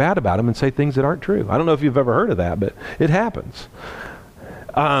and talk bad about them and say things that aren't true. I don't know if you've ever heard of that, but it happens.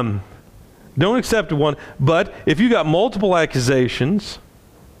 Don't accept one, but if you got multiple accusations,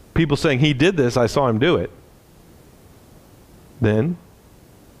 people saying he did this, I saw him do it, then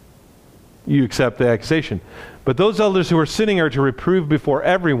you accept the accusation. But those elders who are sitting are to reprove before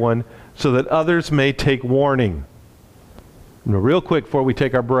everyone so that others may take warning. Now, real quick before we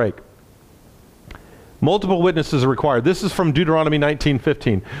take our break. Multiple witnesses are required. This is from Deuteronomy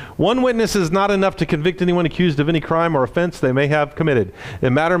 19:15. One witness is not enough to convict anyone accused of any crime or offense they may have committed.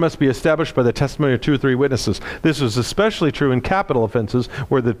 The matter must be established by the testimony of 2 or 3 witnesses. This was especially true in capital offenses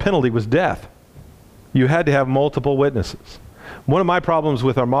where the penalty was death. You had to have multiple witnesses. One of my problems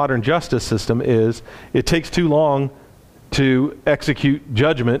with our modern justice system is it takes too long to execute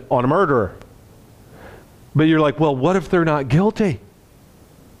judgment on a murderer. But you're like, well, what if they're not guilty?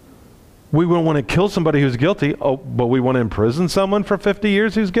 We wouldn't want to kill somebody who's guilty. Oh, but we want to imprison someone for 50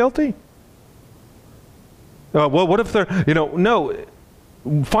 years who's guilty? Well, what if they're, no.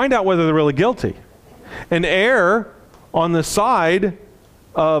 Find out whether they're really guilty. And err on the side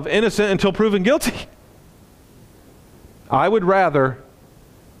of innocent until proven guilty. I would rather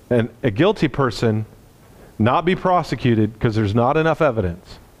a guilty person not be prosecuted because there's not enough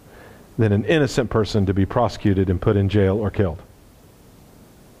evidence than an innocent person to be prosecuted and put in jail or killed.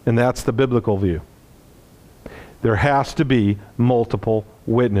 And that's the biblical view. There has to be multiple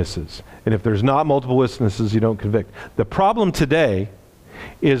witnesses. And if there's not multiple witnesses, you don't convict. The problem today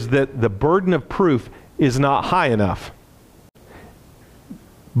is that the burden of proof is not high enough.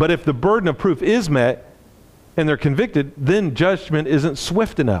 But if the burden of proof is met and they're convicted, then judgment isn't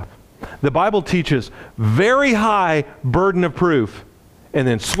swift enough. The Bible teaches very high burden of proof and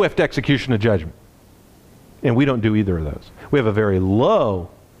then swift execution of judgment. And we don't do either of those. We have a very low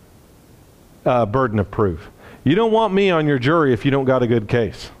burden of proof. You don't want me on your jury if you don't got a good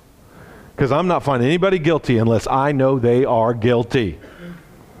case. Because I'm not finding anybody guilty unless I know they are guilty.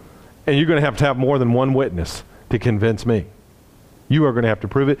 And you're going to have more than one witness to convince me. You are going to have to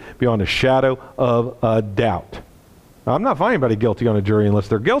prove it beyond a shadow of a doubt. I'm not finding anybody guilty on a jury unless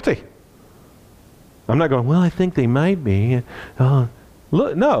they're guilty. I'm not going, well, I think they might be.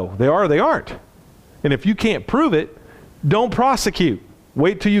 Look, no, they are or they aren't. And if you can't prove it, don't prosecute.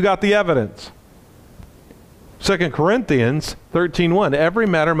 Wait till you got the evidence. 2 Corinthians 13:1, every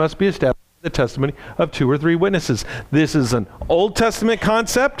matter must be established by the testimony of 2 or 3 witnesses. This is an Old Testament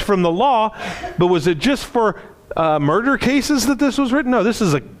concept from the law, but was it just for murder cases that this was written? No, this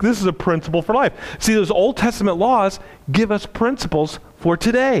is a principle for life. See, those Old Testament laws give us principles for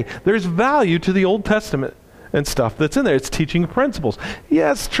today. There's value to the Old Testament and stuff that's in there. It's teaching principles.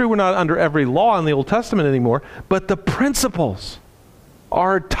 Yeah, it's true we're not under every law in the Old Testament anymore, but the principles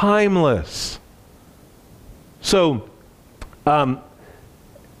are timeless. So, not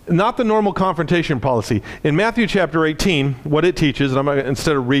the normal confrontation policy. In Matthew chapter 18, what it teaches, and I'm not,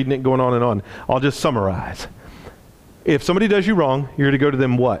 instead of reading it going on and on, I'll just summarize. If somebody does you wrong, you're to go to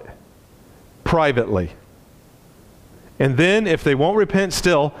them what? Privately. And then if they won't repent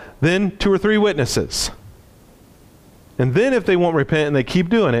still, then 2 or 3 witnesses. And then if they won't repent and they keep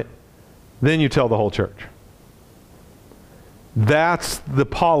doing it, then you tell the whole church. That's the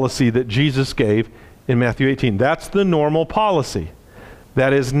policy that Jesus gave in Matthew 18. That's the normal policy.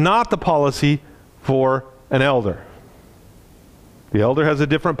 That is not the policy for an elder. The elder has a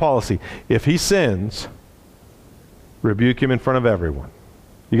different policy. If he sins, rebuke him in front of everyone.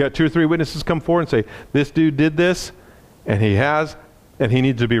 You got 2 or 3 witnesses come forward and say, this dude did this, and he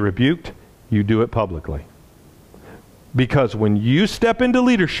needs to be rebuked. You do it publicly. Because when you step into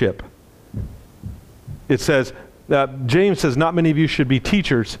leadership, it says, James says, not many of you should be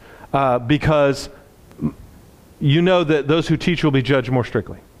teachers because you know that those who teach will be judged more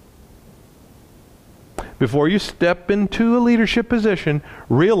strictly. Before you step into a leadership position,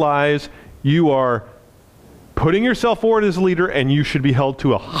 realize you are putting yourself forward as a leader and you should be held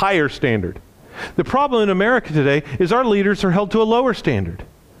to a higher standard. The problem in America today is our leaders are held to a lower standard.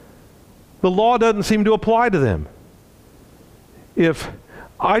 The law doesn't seem to apply to them. If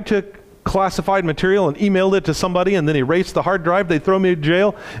I took classified material and emailed it to somebody and then erased the hard drive, they'd throw me in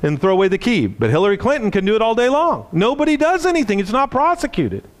jail and throw away the key. But Hillary Clinton can do it all day long. Nobody does anything. It's not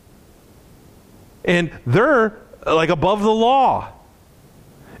prosecuted. And they're like above the law.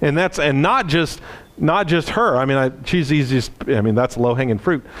 And not just her. I mean, she's easiest. I mean, that's low-hanging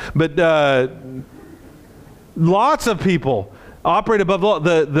fruit. But lots of people operate above the law.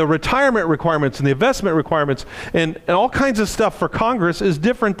 The retirement requirements and the investment requirements and all kinds of stuff for Congress is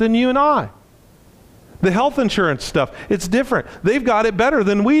different than you and I. The health insurance stuff, it's different. They've got it better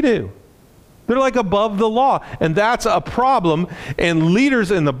than we do. They're like above the law, and that's a problem. And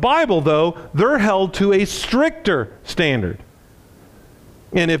leaders in the Bible, though, they're held to a stricter standard.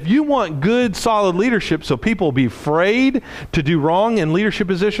 And if you want good, solid leadership so people will be afraid to do wrong in leadership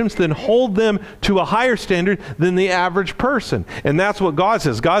positions, then hold them to a higher standard than the average person. And that's what God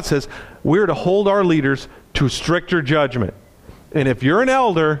says. God says we're to hold our leaders to stricter judgment. And if you're an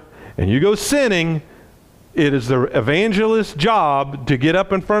elder and you go sinning, it is the evangelist's job to get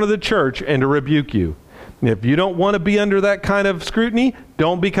up in front of the church and to rebuke you. And if you don't want to be under that kind of scrutiny,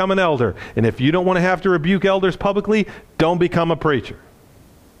 don't become an elder. And if you don't want to have to rebuke elders publicly, don't become a preacher.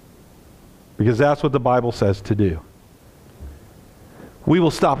 Because that's what the Bible says to do. We will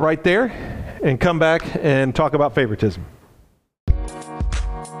stop right there and come back and talk about favoritism.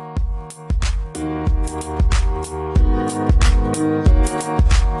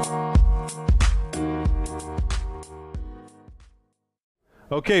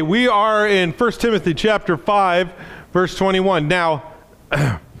 Okay, we are in 1 Timothy chapter 5, verse 21. Now,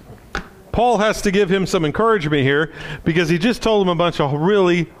 Paul has to give him some encouragement here because he just told him a bunch of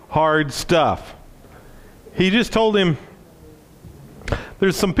really hard stuff. He just told him,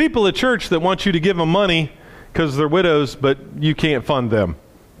 there's some people at church that want you to give them money because they're widows, but you can't fund them.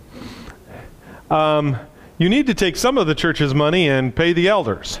 You need to take some of the church's money and pay the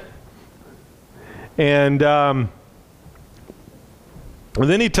elders. And then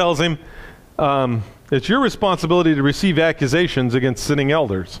he tells him, it's your responsibility to receive accusations against sinning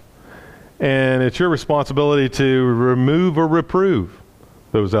elders. And it's your responsibility to remove or reprove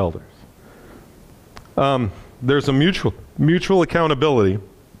those elders. There's a mutual accountability.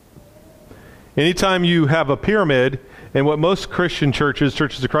 Anytime you have a pyramid, and what most Christian churches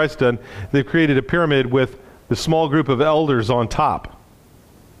of Christ done, they've created a pyramid with the small group of elders on top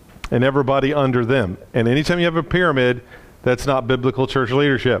and everybody under them. And anytime you have a pyramid, that's not biblical church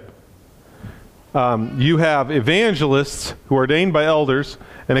leadership. You have evangelists who are ordained by elders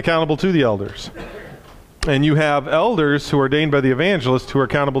and accountable to the elders. And you have elders who are ordained by the evangelist who are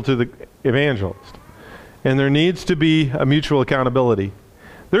accountable to the evangelist. And there needs to be a mutual accountability.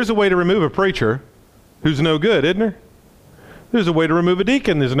 There's a way to remove a preacher who's no good, isn't there? There's a way to remove a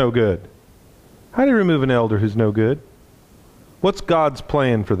deacon who's no good. How do you remove an elder who's no good? What's God's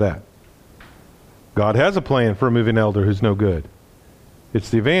plan for that? God has a plan for removing an elder who's no good. It's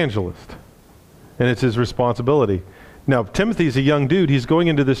the evangelist. And it's his responsibility. Now, Timothy's a young dude. He's going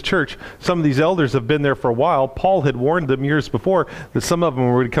into this church. Some of these elders have been there for a while. Paul had warned them years before that some of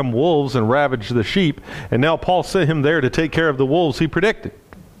them would become wolves and ravage the sheep. And now Paul sent him there to take care of the wolves he predicted.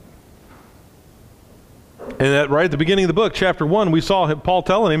 And that right at the beginning of the book, chapter 1, we saw Paul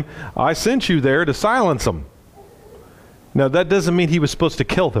telling him, I sent you there to silence them. Now, that doesn't mean he was supposed to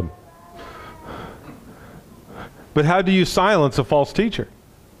kill them. But how do you silence a false teacher?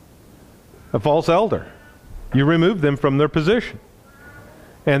 A false elder? You remove them from their position.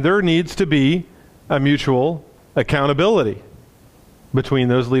 And there needs to be a mutual accountability between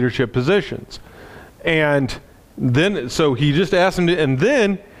those leadership positions. And then, so he just asked him to, and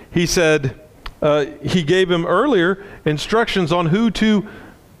then he said, he gave him earlier instructions on who to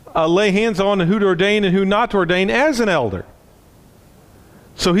lay hands on and who to ordain and who not to ordain as an elder.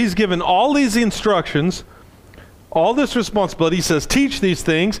 So he's given all these instructions, all this responsibility. He says, teach these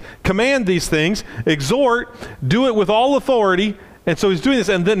things, command these things, exhort, do it with all authority. And so he's doing this.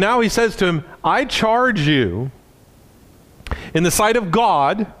 And then now he says to him, I charge you in the sight of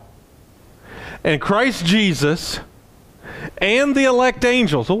God and Christ Jesus and the elect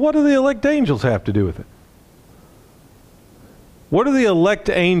angels. Well, what do the elect angels have to do with it? What are the elect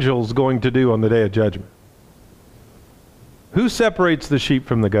angels going to do on the day of judgment? Who separates the sheep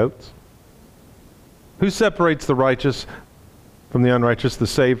from the goats? Who separates the righteous from the unrighteous, the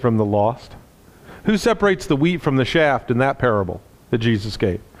saved from the lost? Who separates the wheat from the shaft in that parable that Jesus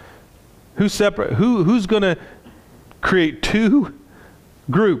gave? Who's going to create two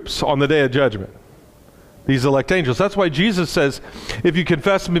groups on the day of judgment? These elect angels. That's why Jesus says, if you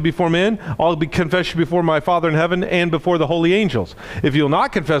confess me before men, I'll confess you before my Father in heaven and before the holy angels. If you'll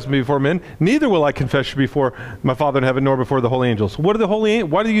not confess me before men, neither will I confess you before my Father in heaven nor before the holy angels. Why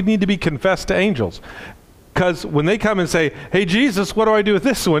do you need to be confessed to angels? Because when they come and say, hey Jesus, what do I do with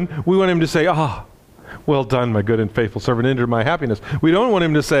this one? We want him to say, well done, my good and faithful servant, enter my happiness. We don't want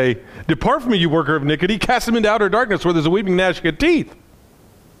him to say, depart from me, you worker of iniquity, cast him into outer darkness where there's a weeping and gnashing of teeth.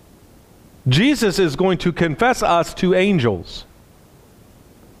 Jesus is going to confess us to angels.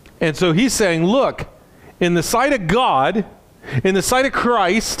 And so he's saying, look, in the sight of God, in the sight of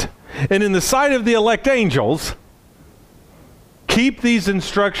Christ, and in the sight of the elect angels, keep these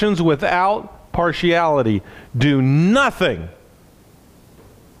instructions without partiality. Do nothing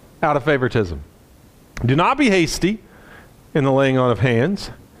out of favoritism. Do not be hasty in the laying on of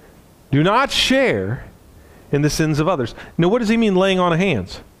hands. Do not share in the sins of others. Now, what does he mean laying on of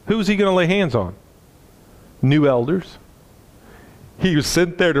hands? Who is he going to lay hands on? New elders. He was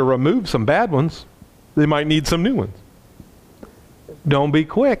sent there to remove some bad ones. They might need some new ones. Don't be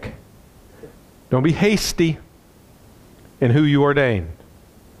quick. Don't be hasty in who you ordain.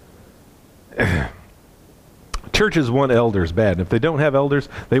 Churches want elders bad. And if they don't have elders,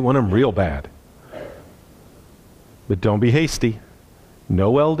 they want them real bad. But don't be hasty.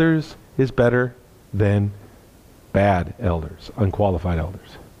 No elders is better than bad elders, unqualified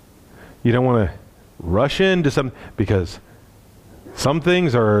elders. You don't want to rush into some, because some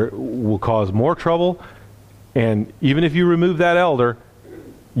things will cause more trouble, and even if you remove that elder,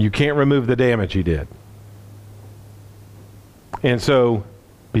 you can't remove the damage he did. And so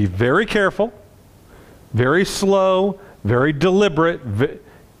be very careful, very slow, very deliberate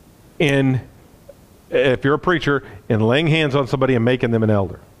if you're a preacher, in laying hands on somebody and making them an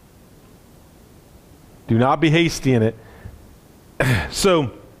elder. Do not be hasty in it.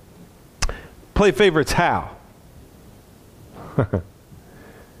 So, play favorites how?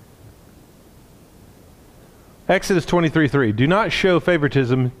 Exodus 23:3. Do not show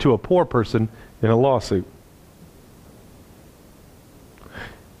favoritism to a poor person in a lawsuit.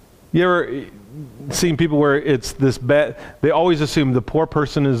 You ever seen people where it's this bad, they always assume the poor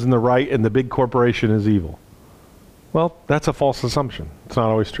person is in the right and the big corporation is evil. Well, that's a false assumption. It's not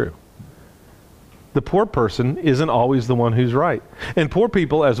always true. the poor person isn't always the one who's right. And poor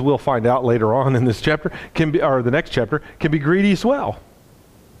people, as we'll find out later on in this chapter, or the next chapter, can be greedy as well.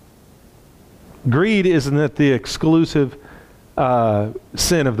 Greed isn't the exclusive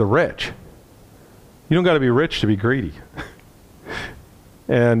sin of the rich. You don't got to be rich to be greedy.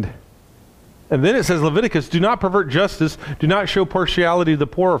 And then it says, Leviticus, do not pervert justice, do not show partiality to the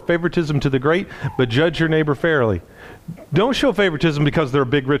poor or favoritism to the great, but judge your neighbor fairly. Don't show favoritism because they're a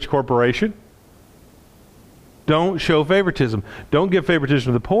big rich corporation. Don't show favoritism. Don't give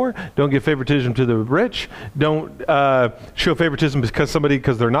favoritism to the poor. Don't give favoritism to the rich. Don't show favoritism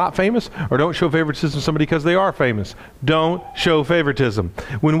because they're not famous, or don't show favoritism to somebody because they are famous. Don't show favoritism.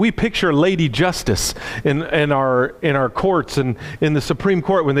 When we picture Lady Justice in our courts and in the Supreme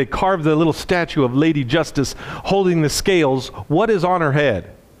Court, when they carve the little statue of Lady Justice holding the scales, what is on her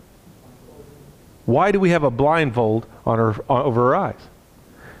head? Why do we have a blindfold on over her eyes?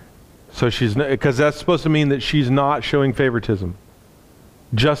 So because that's supposed to mean that she's not showing favoritism.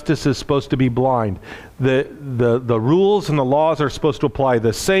 Justice is supposed to be blind. The rules and the laws are supposed to apply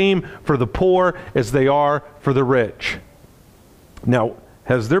the same for the poor as they are for the rich. Now,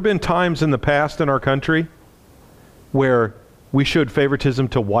 has there been times in the past in our country where we showed favoritism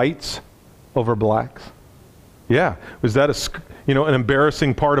to whites over blacks? Yeah. Was that an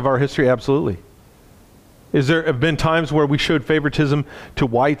embarrassing part of our history? Absolutely. Has there been times where we showed favoritism to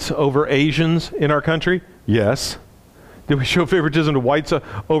whites over Asians in our country? Yes. Did we show favoritism to whites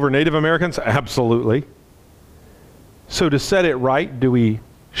over Native Americans? Absolutely. So to set it right, do we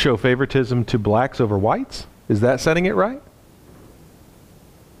show favoritism to blacks over whites? Is that setting it right?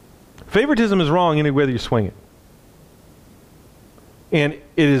 Favoritism is wrong any way that you swing it. And it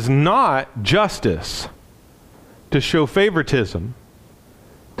is not justice to show favoritism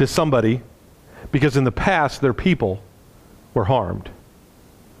to somebody because in the past their people were harmed.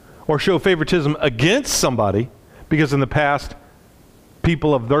 Or show favoritism against somebody because in the past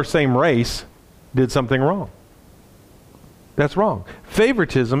people of their same race did something wrong. That's wrong.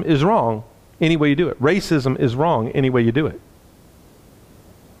 Favoritism is wrong any way you do it. Racism is wrong any way you do it.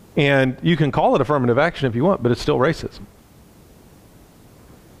 And you can call it affirmative action if you want, but it's still racism.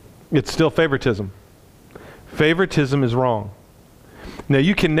 It's still favoritism. Favoritism is wrong. Now,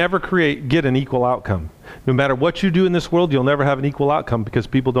 you can never get an equal outcome. No matter what you do in this world, you'll never have an equal outcome because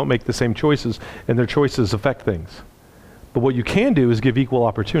people don't make the same choices, and their choices affect things. But what you can do is give equal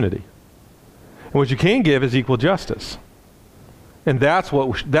opportunity. And what you can give is equal justice. And that's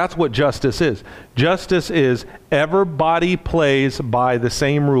what justice is. Justice is everybody plays by the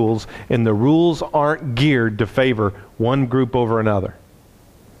same rules, and the rules aren't geared to favor one group over another.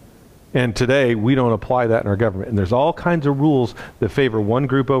 And today, we don't apply that in our government. And there's all kinds of rules that favor one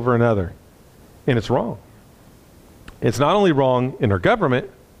group over another. And it's wrong. It's not only wrong in our government,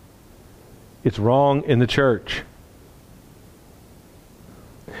 it's wrong in the church.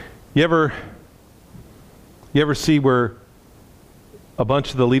 You ever see where a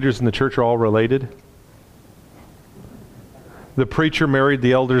bunch of the leaders in the church are all related? The preacher married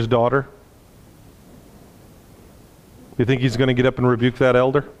the elder's daughter. You think he's going to get up and rebuke that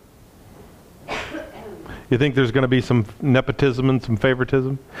elder? You think there's going to be some nepotism and some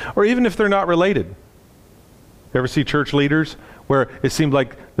favoritism? Or even if they're not related. You ever see church leaders where it seems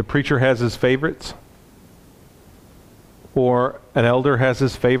like the preacher has his favorites? Or an elder has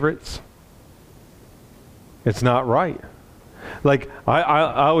his favorites? It's not right. Like, I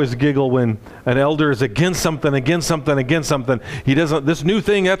always giggle when an elder is against something. He doesn't, this new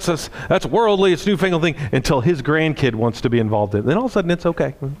thing, that's worldly, it's newfangled thing, until his grandkid wants to be involved in it. Then all of a sudden it's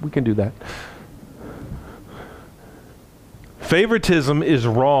okay. We can do that. Favoritism is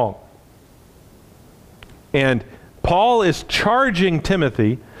wrong. And Paul is charging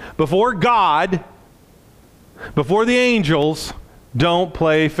Timothy before God, before the angels, don't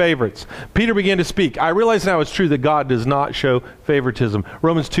play favorites. Peter began to speak. I realize now it's true that God does not show favoritism.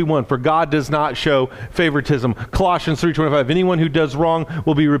 Romans 2:1, for God does not show favoritism. Colossians 3:25, anyone who does wrong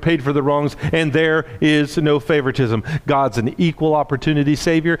will be repaid for the wrongs, and there is no favoritism. God's an equal opportunity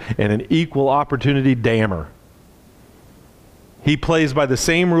Savior and an equal opportunity damner. He plays by the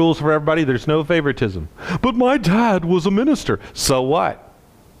same rules for everybody. There's no favoritism. But my dad was a minister. So what?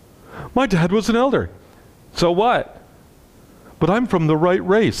 My dad was an elder. So what? But I'm from the right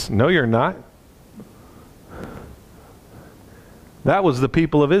race. No, you're not. That was the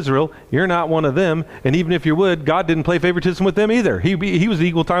people of Israel. You're not one of them. And even if you would, God didn't play favoritism with them either. He was the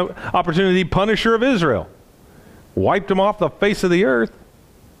equal time opportunity punisher of Israel. Wiped them off the face of the earth.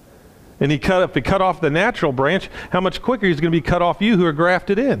 And if he cut off the natural branch, how much quicker he's going to be cut off you who are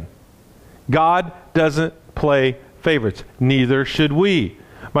grafted in. God doesn't play favorites. Neither should we.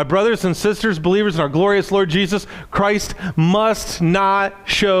 My brothers and sisters, believers in our glorious Lord Jesus Christ, must not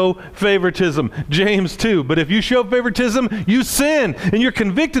show favoritism. James 2. But if you show favoritism, you sin, and you're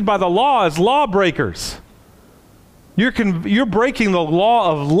convicted by the law as lawbreakers. You're breaking the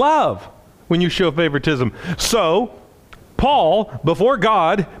law of love when you show favoritism. So, Paul, before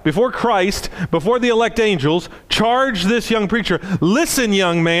God, before Christ, before the elect angels, charged this young preacher, listen,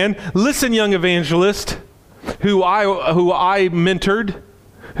 young man, listen, young evangelist, who I mentored,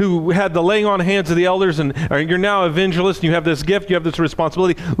 who had the laying on of hands of the elders, and you're now evangelist, and you have this gift, you have this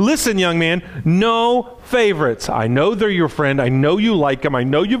responsibility. Listen, young man, no favorites. I know they're your friend. I know you like them. I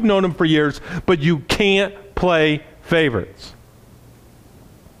know you've known them for years, but you can't play favorites.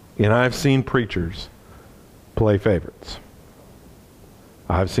 And I've seen preachers play favorites.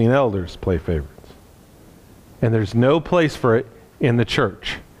 I've seen elders play favorites. And there's no place for it in the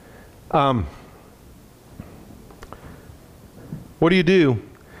church. What do you do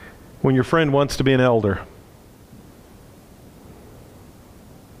when your friend wants to be an elder?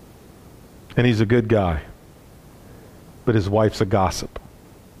 And he's a good guy, but his wife's a gossip.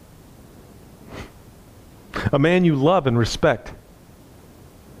 A man you love and respect.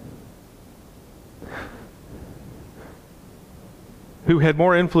 Who had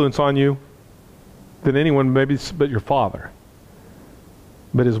more influence on you than anyone maybe but your father.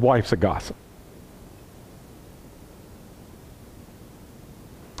 But his wife's a gossip.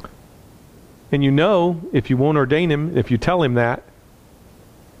 And you know, if you won't ordain him, if you tell him that,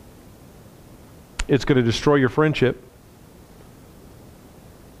 it's going to destroy your friendship.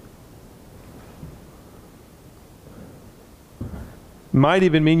 Might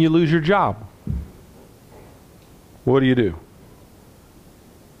even mean you lose your job. What do?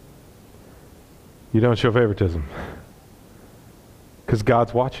 You don't show favoritism. Because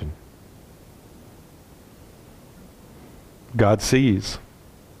God's watching. God sees.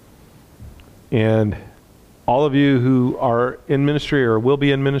 And all of you who are in ministry or will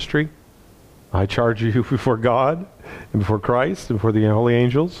be in ministry, I charge you before God and before Christ and before the holy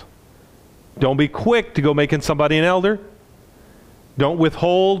angels. Don't be quick to go making somebody an elder. Don't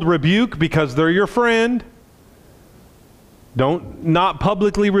withhold rebuke because they're your friend. Don't not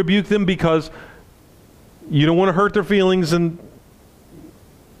publicly rebuke them because you don't want to hurt their feelings and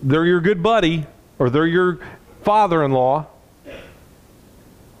they're your good buddy or they're your father-in-law.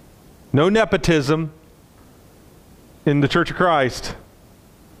 No nepotism in the Church of Christ.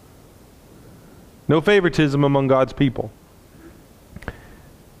 No favoritism among God's people.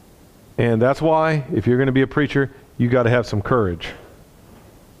 And that's why, if you're going to be a preacher, you got to have some courage.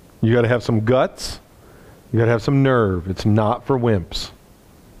 You got to have some guts. You got to have some nerve. It's not for wimps.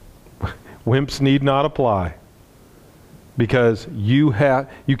 Wimps need not apply. Because you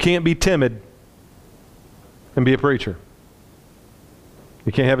can't be timid and be a preacher.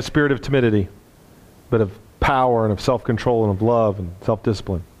 You can't have a spirit of timidity, but of power and of self-control and of love and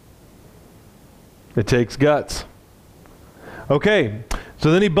self-discipline. It takes guts. Okay,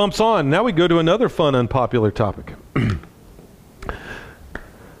 so then he bumps on. Now we go to another fun, unpopular topic.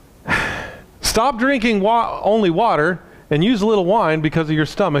 Stop drinking only water and use a little wine because of your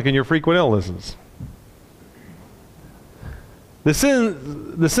stomach and your frequent illnesses. The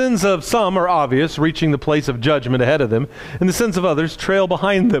sins of some are obvious, reaching the place of judgment ahead of them, and the sins of others trail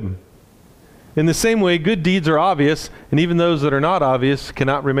behind them. In the same way, good deeds are obvious, and even those that are not obvious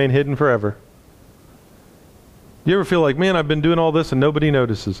cannot remain hidden forever. You ever feel like, man, I've been doing all this and nobody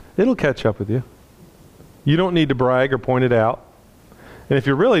notices? It'll catch up with you. You don't need to brag or point it out. And if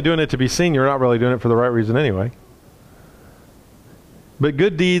you're really doing it to be seen, you're not really doing it for the right reason anyway. But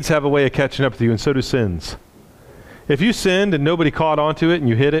good deeds have a way of catching up with you, and so do sins. If you sinned and nobody caught onto it and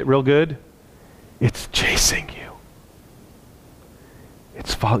you hid it real good, it's chasing you.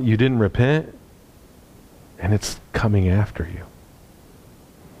 You didn't repent, and it's coming after you.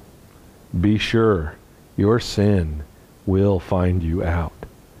 Be sure your sin will find you out.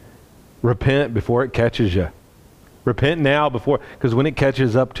 Repent before it catches you. Repent now because when it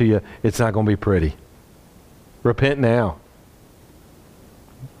catches up to you, it's not going to be pretty. Repent now.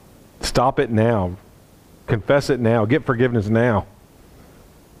 Stop it now. Confess it now. Get forgiveness now.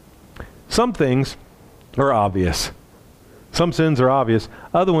 Some things are obvious. Some sins are obvious.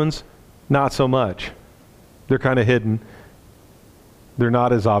 Other ones, not so much. They're kind of hidden. They're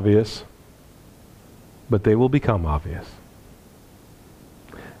not as obvious. But they will become obvious.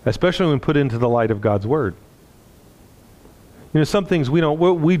 Especially when put into the light of God's Word. You know, some things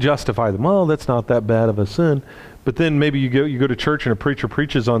we justify them. Well, that's not that bad of a sin. But then maybe you go to church and a preacher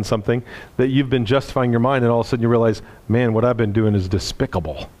preaches on something that you've been justifying your mind, and all of a sudden you realize, man, what I've been doing is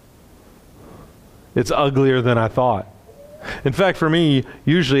despicable. It's uglier than I thought. In fact, for me,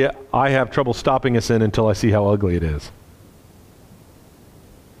 usually I have trouble stopping a sin until I see how ugly it is.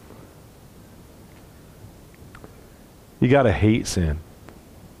 You got to hate sin.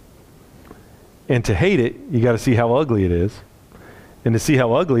 And to hate it, you got to see how ugly it is. And to see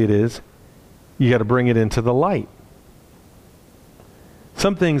how ugly it is, you got to bring it into the light.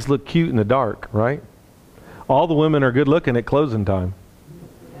 Some things look cute in the dark, right? All the women are good looking at closing time.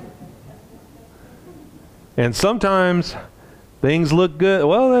 And sometimes things look good.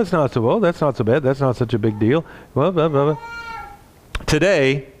 Well, that's not so bad. That's not such a big deal. Well, blah, blah, blah.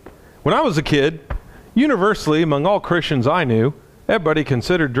 Today, when I was a kid, universally among all Christians I knew, everybody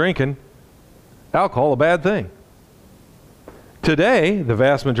considered drinking alcohol a bad thing. Today, the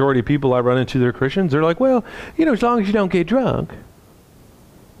vast majority of people I run into, they're Christians. They're like, well, you know, as long as you don't get drunk.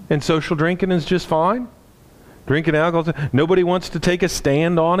 And social drinking is just fine. Drinking alcohol, nobody wants to take a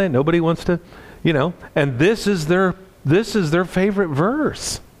stand on it. Nobody wants to, you know. And this is their favorite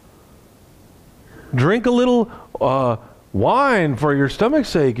verse. Drink a little wine for your stomach's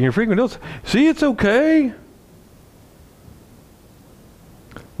sake and your frequent ills. See, it's okay.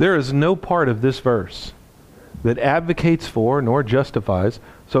 There is no part of this verse that advocates for nor justifies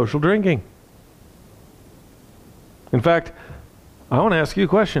social drinking. In fact, I want to ask you a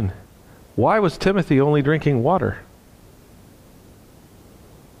question. Why was Timothy only drinking water?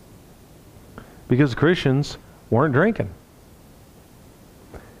 Because Christians weren't drinking.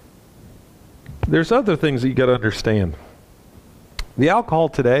 There's other things that you got to understand. The alcohol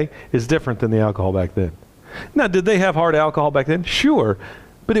today is different than the alcohol back then. Now, did they have hard alcohol back then? Sure,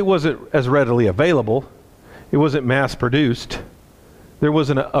 but it wasn't as readily available. It wasn't mass produced. There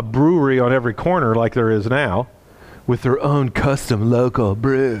wasn't a brewery on every corner like there is now with their own custom local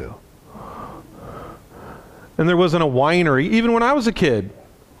brew. And there wasn't a winery. Even when I was a kid,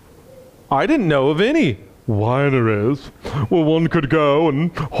 I didn't know of any wineries where one could go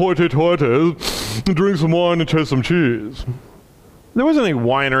and hoity-toity drink some wine and taste some cheese. There wasn't any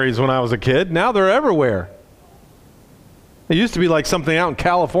wineries when I was a kid. Now they're everywhere. It used to be like something out in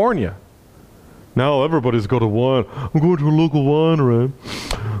California. Now everybody's got a wine. I'm going to a local winery,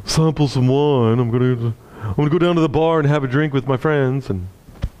 sample some wine. I'm going to go down to the bar and have a drink with my friends. And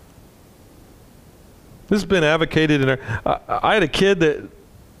this has been advocated. I had a kid that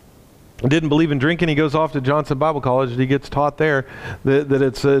didn't believe in drinking. He goes off to Johnson Bible College and he gets taught there that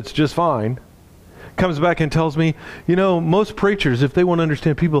it's just fine. Comes back and tells me, you know, most preachers, if they want to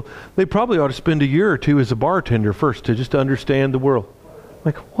understand people, they probably ought to spend a year or two as a bartender first to just understand the world.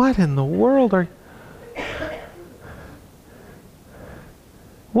 Like, what in the world are you?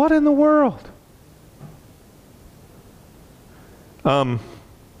 What in the world?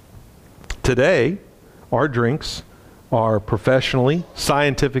 Today, our drinks are professionally,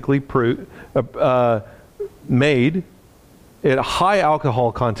 scientifically made at a high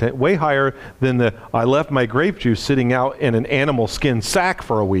alcohol content, way higher than I left my grape juice sitting out in an animal skin sack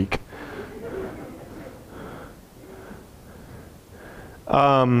for a week.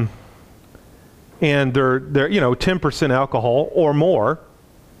 And they're 10% alcohol or more,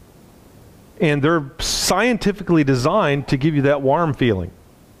 and they're scientifically designed to give you that warm feeling.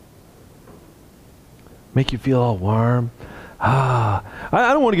 Make you feel all warm. I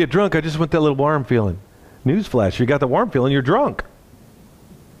don't want to get drunk, I just want that little warm feeling. Newsflash, you got the warm feeling, you're drunk.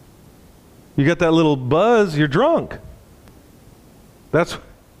 You got that little buzz, you're drunk. That's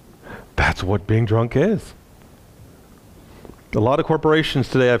what being drunk is. A lot of corporations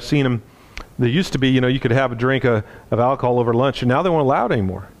today, I've seen them, they used to be, you could have a drink of alcohol over lunch, and now they won't allow it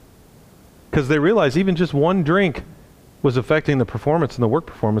anymore. Because they realize even just one drink was affecting the performance and the work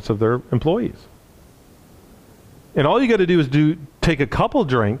performance of their employees. And all you got to do is take a couple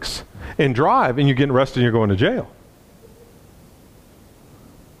drinks and drive, and you're getting arrested and you're going to jail.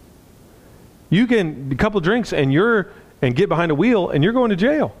 You can a couple drinks and get behind a wheel and you're going to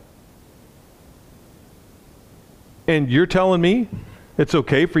jail. And you're telling me it's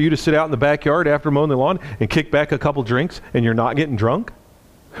okay for you to sit out in the backyard after mowing the lawn and kick back a couple drinks and you're not getting drunk?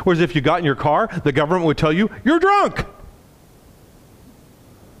 Whereas if you got in your car, the government would tell you, you're drunk.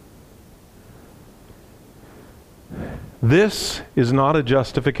 This is not a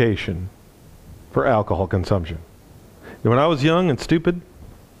justification for alcohol consumption. When I was young and stupid,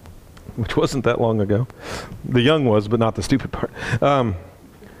 which wasn't that long ago, the young was, but not the stupid part,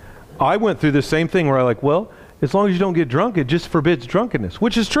 I went through the same thing where as long as you don't get drunk, it just forbids drunkenness,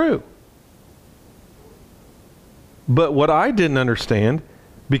 which is true. But what I didn't understand,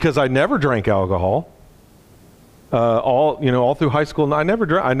 because I never drank alcohol, all through high school, I've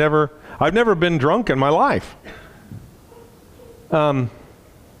never been drunk in my life. I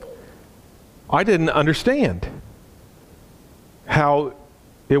didn't understand how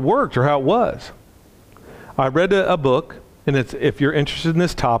it worked or how it was. I read a book, and it's, if you're interested in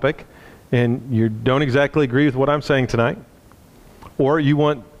this topic and you don't exactly agree with what I'm saying tonight, or you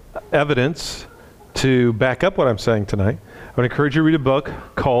want evidence to back up what I'm saying tonight, I would encourage you to read a book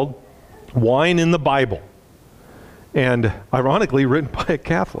called Wine in the Bible, and ironically written by a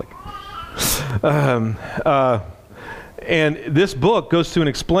Catholic. And this book goes through and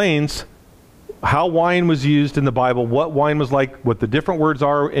explains how wine was used in the Bible, what wine was like, what the different words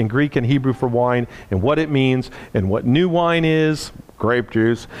are in Greek and Hebrew for wine, and what it means, and what new wine is, grape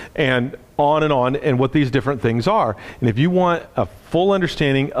juice, and on, and what these different things are. And if you want a full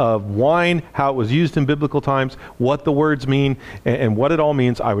understanding of wine, how it was used in biblical times, what the words mean, and what it all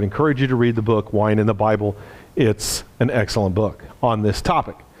means, I would encourage you to read the book, Wine in the Bible. It's an excellent book on this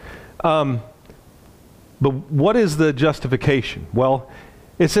topic. But what is the justification? Well,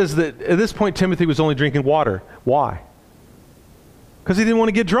 it says that at this point Timothy was only drinking water. Why? Because he didn't want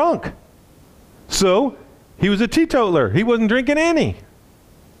to get drunk. So he was a teetotaler. He wasn't drinking any.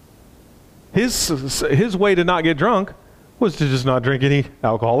 His way to not get drunk was to just not drink any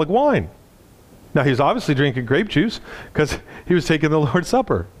alcoholic wine. Now, he was obviously drinking grape juice because he was taking the Lord's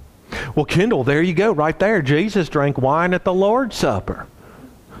Supper. Well, Kendall, there you go, right there. Jesus drank wine at the Lord's Supper.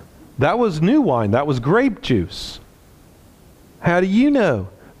 That was new wine. That was grape juice. How do you know?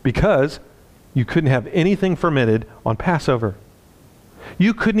 Because you couldn't have anything fermented on Passover.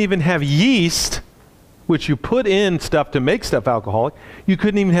 You couldn't even have yeast, which you put in stuff to make stuff alcoholic. You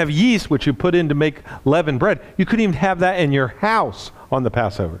couldn't even have yeast, which you put in to make leavened bread. You couldn't even have that in your house on the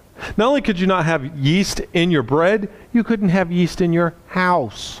Passover. Not only could you not have yeast in your bread, you couldn't have yeast in your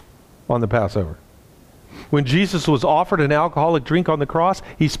house on the Passover. When Jesus was offered an alcoholic drink on the cross,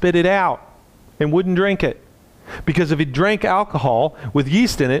 he spit it out and wouldn't drink it. Because if he drank alcohol with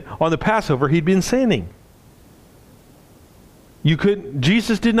yeast in it on the Passover, he'd been sinning.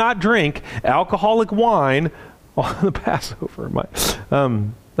 Jesus did not drink alcoholic wine on the Passover.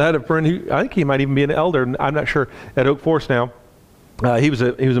 I had a friend who, I think he might even be an elder, I'm not sure, at Oak Forest now. He was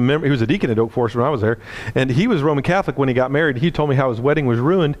a deacon at Oak Forest when I was there, and he was Roman Catholic when he got married. He told me how his wedding was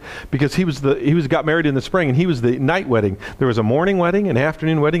ruined because he got married in the spring, and he was the night wedding. There was a morning wedding, an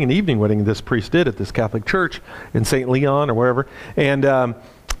afternoon wedding, an evening wedding this priest did at this Catholic church in St. Leon or wherever. And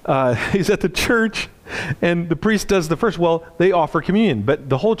he's at the church, and the priest does the first. Well, they offer communion, but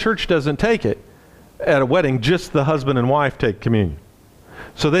the whole church doesn't take it at a wedding. Just the husband and wife take communion.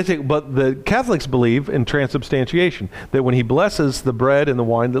 So they take, but the Catholics believe in transubstantiation, that when he blesses the bread and the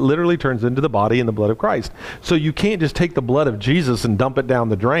wine, that literally turns into the body and the blood of Christ. So you can't just take the blood of Jesus and dump it down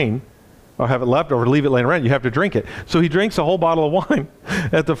the drain or have it left over, leave it laying around. You have to drink it. So he drinks a whole bottle of wine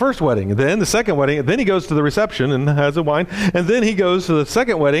at the first wedding, then the second wedding, and then he goes to the reception and has a wine, and then he goes to the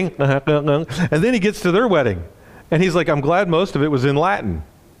second wedding, and then he gets to their wedding. And he's like, I'm glad most of it was in Latin.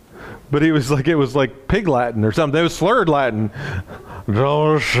 But it was like pig Latin or something. It was slurred Latin.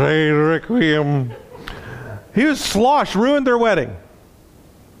 Don't say requiem. He was sloshed, ruined their wedding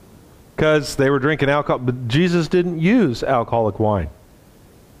because they were drinking alcohol. But Jesus didn't use alcoholic wine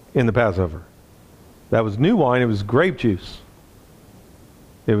in the Passover. That was new wine. It was grape juice.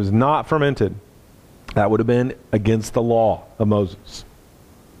 It was not fermented. That would have been against the law of Moses.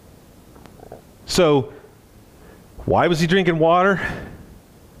 So, why was he drinking water?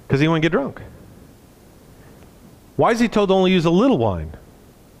 Because he wouldn't get drunk. Why is he told to only use a little wine?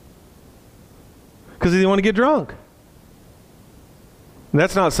 Because he didn't want to get drunk. And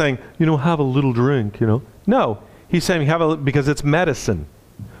that's not saying, have a little drink, No, he's saying because it's medicine.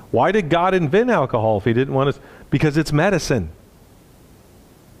 Why did God invent alcohol if he didn't want us? Because it's medicine.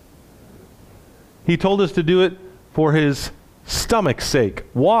 He told us to do it for his stomach's sake.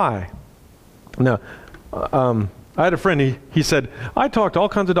 Why? Now, I had a friend, he said, I talked to all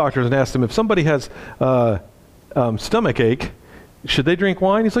kinds of doctors and asked them if somebody has stomach ache, should they drink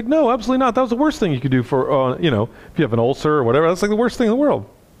wine? He's like, no, absolutely not. That was the worst thing you could do for, if you have an ulcer or whatever. That's like the worst thing in the world.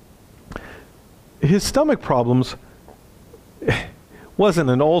 His stomach problems wasn't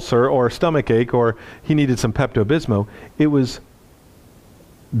an ulcer or a stomach ache or he needed some Pepto-Bismol. It was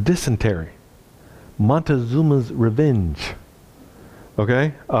dysentery. Montezuma's revenge.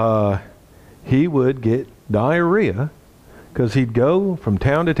 Okay? He would get diarrhea because he'd go from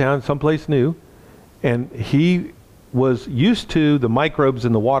town to town, someplace new, and he was used to the microbes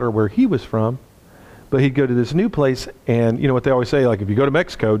in the water where he was from, but he'd go to this new place, and you know what they always say, like if you go to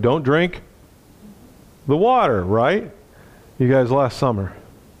Mexico, don't drink the water, right? You guys, last summer,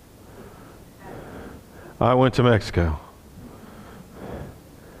 I went to Mexico,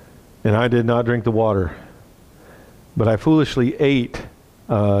 and I did not drink the water, but I foolishly ate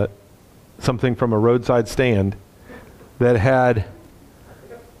something from a roadside stand that had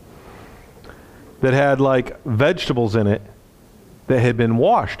like vegetables in it that had been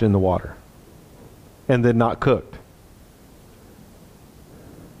washed in the water and then not cooked.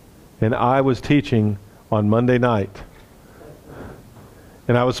 And I was teaching on Monday night.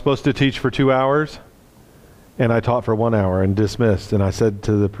 And I was supposed to teach for 2 hours, and I taught for 1 hour and dismissed. And I said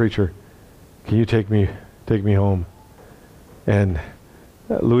to the preacher, "Can you take me home?" And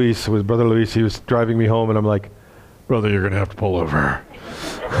Brother Luis, he was driving me home, and I'm like, "Brother, you're going to have to pull over."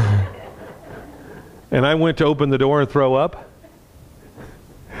 And I went to open the door and throw up.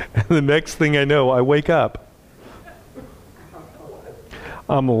 And the next thing I know, I wake up.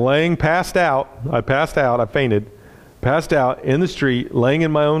 I'm laying passed out. I fainted. Passed out in the street, laying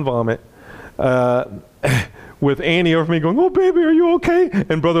in my own vomit, with Annie over me going, "Oh, baby, are you okay?"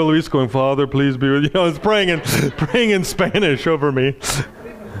 And Brother Luis going, "Father, please be with you." I was praying in Spanish over me.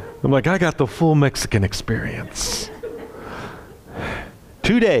 I'm like, I got the full Mexican experience.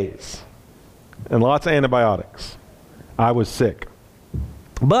 2 days and lots of antibiotics. I was sick.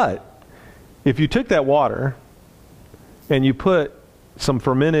 But if you took that water and you put some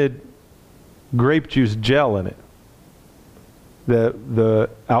fermented grape juice gel in it, the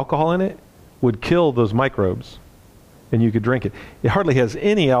alcohol in it would kill those microbes, and you could drink it. It hardly has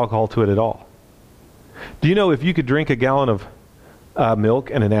any alcohol to it at all. Do you know if you could drink a gallon of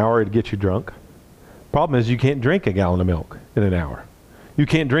milk in an hour, it'd get you drunk? Problem is, you can't drink a gallon of milk in an hour. You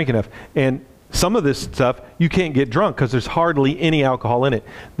can't drink enough. And some of this stuff, you can't get drunk because there's hardly any alcohol in it.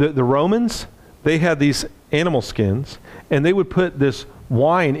 The Romans, they had these animal skins, and they would put this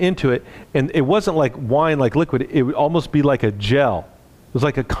wine into it, and it wasn't like wine, like liquid. It would almost be like a gel. It was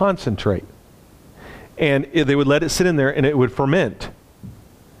like a concentrate. And they would let it sit in there, and it would ferment.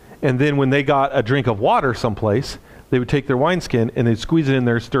 And then when they got a drink of water someplace, they would take their wineskin, and they'd squeeze it in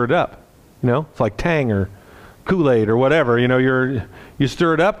there, stir it up. You know, it's like Tang or Kool-Aid or whatever. You know, you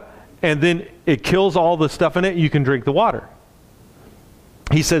stir it up, and then it kills all the stuff in it. You can drink the water.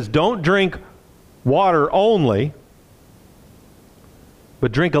 He says, don't drink water only,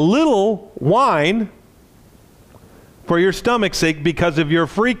 but drink a little wine for your stomach's sake because of your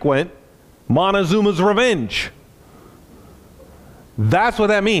frequent Montezuma's revenge. That's what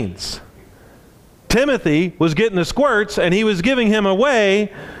that means. Timothy was getting the squirts, and he was giving him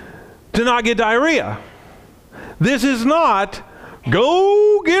away to not get diarrhea. This is not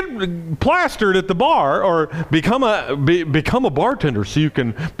go get plastered at the bar or become a bartender so you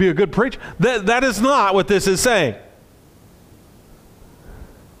can be a good preacher. That is not what this is saying.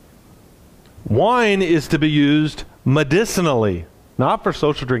 Wine is to be used medicinally, not for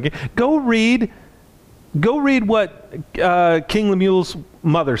social drinking. Go read what King Lemuel's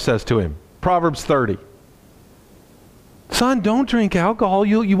mother says to him. Proverbs 30. Son, don't drink alcohol.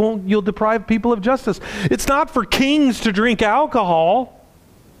 You'll deprive people of justice. It's not for kings to drink alcohol.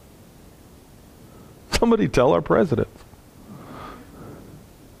 Somebody tell our president.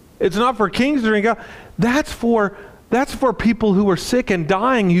 It's not for kings to drink alcohol. That's for people who are sick and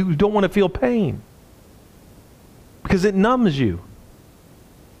dying who don't want to feel pain. Because it numbs you.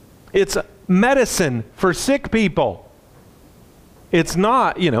 It's medicine for sick people. It's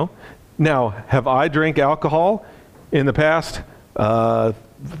not, Now, have I drank alcohol in the past,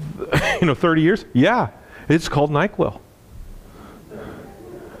 30 years? Yeah. It's called NyQuil.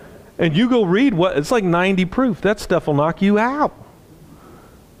 And you go read it's like 90 proof. That stuff will knock you out.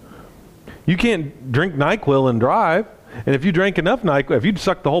 You can't drink NyQuil and drive. And if you drank enough NyQuil, if you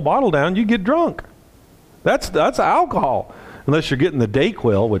suck the whole bottle down, you get drunk. That's alcohol. Unless you're getting the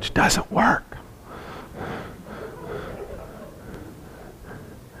Dayquil, which doesn't work.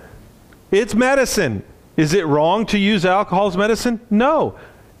 It's medicine. Is it wrong to use alcohol as medicine? No.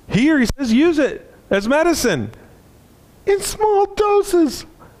 Here he says use it as medicine in small doses.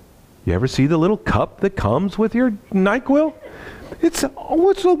 You ever see the little cup that comes with your NyQuil? It's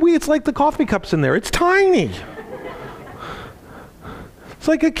like the coffee cups in there. It's tiny. It's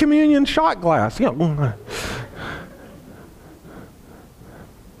like a communion shot glass.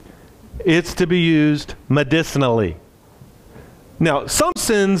 It's to be used medicinally. Now, some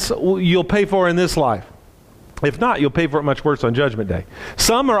sins you'll pay for in this life. If not, you'll pay for it much worse on Judgment Day.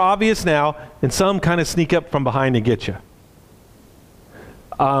 Some are obvious now, and some kind of sneak up from behind and get you.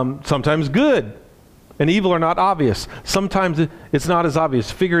 Sometimes good and evil are not obvious. Sometimes it's not as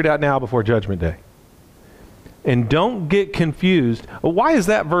obvious. Figure it out now before Judgment Day. And don't get confused. Why is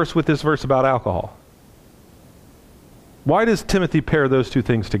that verse with this verse about alcohol? Why does Timothy pair those two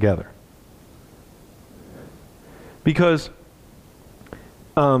things together? Because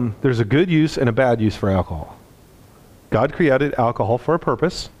there's a good use and a bad use for alcohol. God created alcohol for a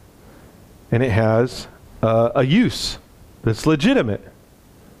purpose, and it has a use that's legitimate.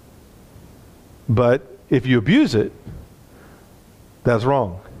 But if you abuse it, that's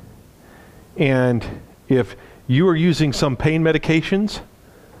wrong. And if you are using some pain medications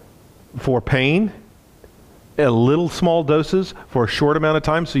for pain, a little small doses for a short amount of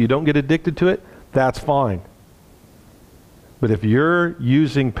time so you don't get addicted to it, that's fine. But if you're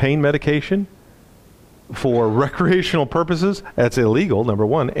using pain medication for recreational purposes, that's illegal, number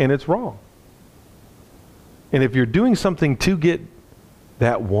one, and it's wrong. And if you're doing something to get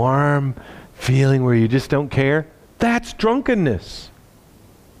that warm feeling where you just don't care, that's drunkenness.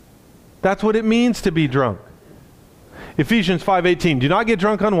 That's what it means to be drunk. Ephesians 5:18, do not get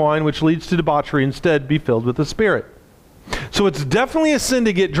drunk on wine, which leads to debauchery. Instead, be filled with the Spirit. So it's definitely a sin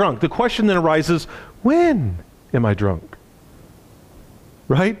to get drunk. The question then arises, when am I drunk?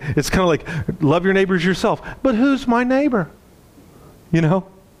 Right? It's kind of like, love your neighbors yourself. But who's my neighbor? You know?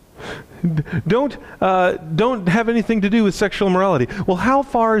 Don't have anything to do with sexual immorality. Well, how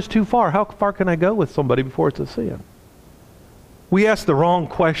far is too far? How far can I go with somebody before it's a sin? We ask the wrong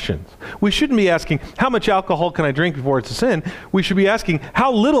questions. We shouldn't be asking, how much alcohol can I drink before it's a sin? We should be asking,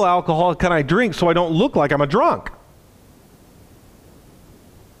 how little alcohol can I drink so I don't look like I'm a drunk?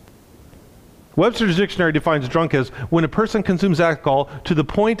 Webster's dictionary defines drunk as when a person consumes alcohol to the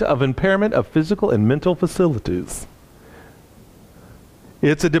point of impairment of physical and mental facilities.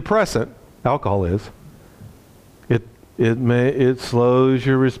 It's a depressant, alcohol is. It slows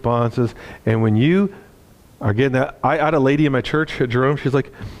your responses, and when you are getting that, I had a lady in my church at Jerome, she's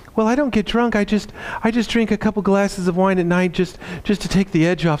like, well, I don't get drunk, I just drink a couple glasses of wine at night just to take the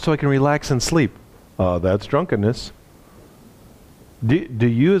edge off so I can relax and sleep. That's drunkenness. Do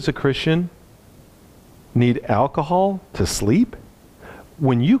you as a Christian need alcohol to sleep?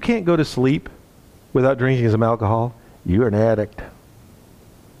 When you can't go to sleep without drinking some alcohol, you're an addict.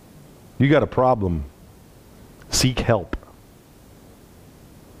 You got a problem. Seek help.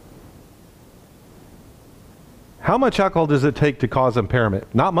 How much alcohol does it take to cause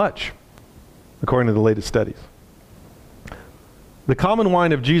impairment? Not much, according to the latest studies. The common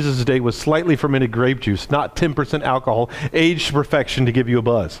wine of Jesus' day was slightly fermented grape juice, not 10% alcohol, aged to perfection to give you a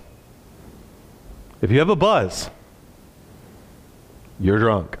buzz. If you have a buzz, you're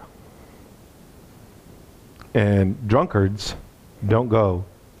drunk. And drunkards don't go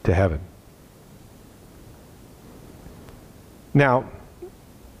to heaven. Now,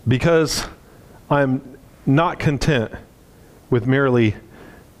 because I'm not content with merely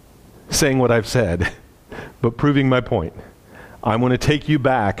saying what I've said, but proving my point, I'm going to take you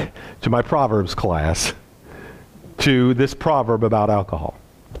back to my Proverbs class, to this proverb about alcohol.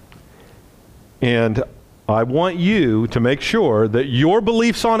 And I want you to make sure that your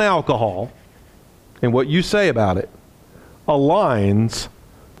beliefs on alcohol and what you say about it aligns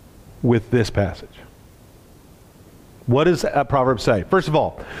with this passage. What does that proverb say? First of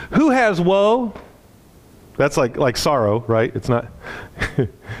all, who has woe? That's like sorrow, right? It's not.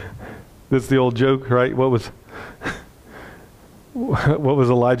 That's the old joke, right? What was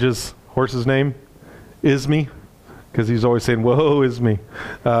Elijah's horse's name? Isme, because he's always saying, "Woe is me."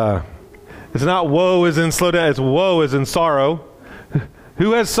 It's not woe as in slow down. It's woe as in sorrow.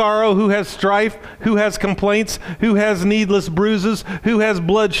 Who has sorrow? Who has strife? Who has complaints? Who has needless bruises? Who has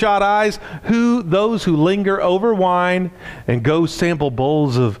bloodshot eyes? Those who linger over wine and go sample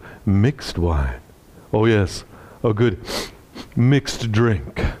bowls of mixed wine. Oh yes, a good mixed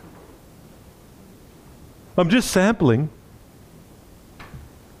drink. I'm just sampling.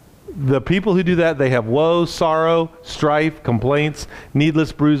 The people who do that, they have woe, sorrow, strife, complaints,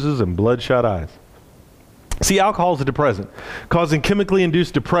 needless bruises, and bloodshot eyes. See, alcohol is a depressant, causing chemically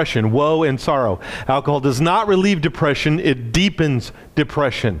induced depression, woe, and sorrow. Alcohol does not relieve depression, it deepens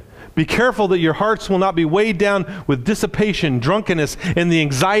depression. Be careful that your hearts will not be weighed down with dissipation, drunkenness, and the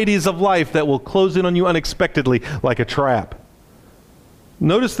anxieties of life that will close in on you unexpectedly like a trap.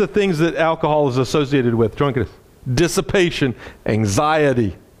 Notice the things that alcohol is associated with: drunkenness, dissipation,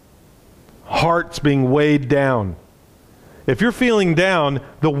 anxiety, hearts being weighed down. If you're feeling down,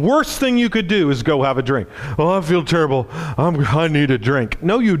 the worst thing you could do is go have a drink. Oh, I feel terrible. I need a drink.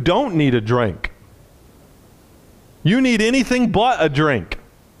 No, you don't need a drink. You need anything but a drink.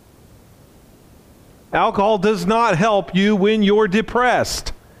 Alcohol does not help you when you're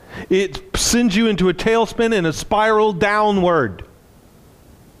depressed. It sends you into a tailspin and a spiral downward.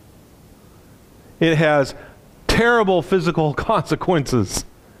 It has terrible physical consequences.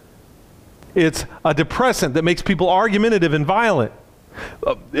 It's a depressant that makes people argumentative and violent.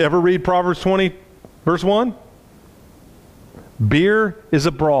 Ever read Proverbs 20, verse 1? Beer is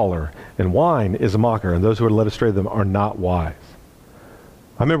a brawler, and wine is a mocker, and those who are led astray of them are not wise.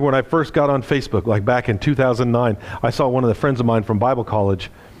 I remember when I first got on Facebook, like back in 2009, I saw one of the friends of mine from Bible college,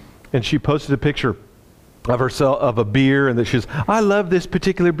 and she posted a picture of herself, of a beer, and that she's, I love this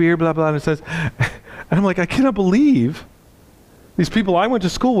particular beer, blah, blah, and it says, and I'm like, I cannot believe these people I went to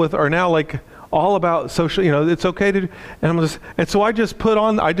school with are now like all about social, it's okay to do, and so I just put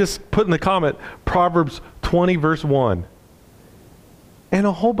in the comment, Proverbs 20 verse 1. And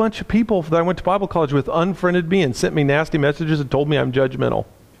a whole bunch of people that I went to Bible college with unfriended me and sent me nasty messages and told me I'm judgmental.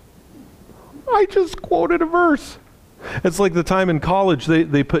 I just quoted a verse. It's like the time in college,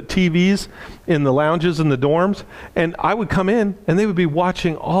 they put TVs in the lounges in the dorms, and I would come in, and they would be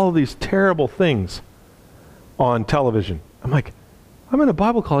watching all these terrible things on television. I'm like, I'm in a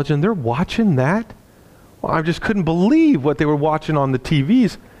Bible college, and they're watching that? Well, I just couldn't believe what they were watching on the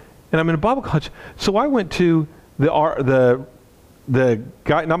TVs, and I'm in a Bible college. So I went to the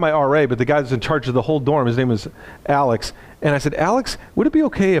guy, not my RA, but the guy that's in charge of the whole dorm. His name was Alex. And I said, Alex, would it be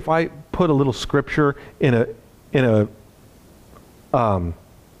okay if I put a little scripture in a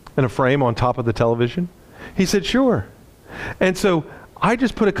frame on top of the television? He said, sure. And so I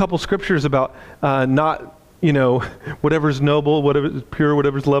just put a couple scriptures about not, whatever's noble, whatever's pure,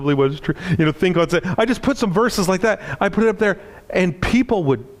 whatever's lovely, whatever's true, think on it. I just put some verses like that. I put it up there, and people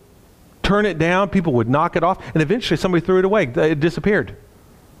would turn it down, people would knock it off, and eventually somebody threw it away. It disappeared.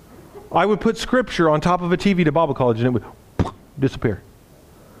 I would put scripture on top of a TV to Bible college, and it would disappear.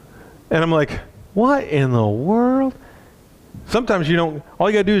 And I'm like, what in the world? Sometimes all you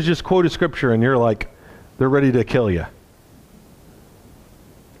got to do is just quote a scripture, and you're like, they're ready to kill you.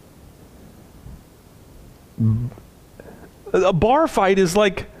 A bar fight is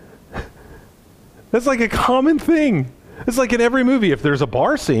that's like a common thing. It's like in every movie. If there's a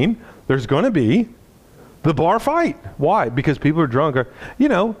bar scene, there's going to be the bar fight. Why? Because people are drunk,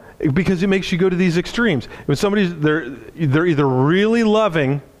 because it makes you go to these extremes. When they're either really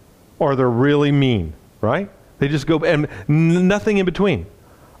loving or they're really mean, right? They just go, and nothing in between.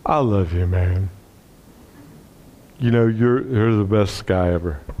 I love you, man. You're the best guy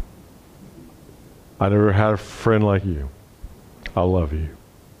ever. I never had a friend like you. I love you.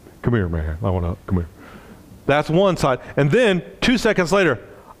 Come here, man. Come here. That's one side. And then 2 seconds later,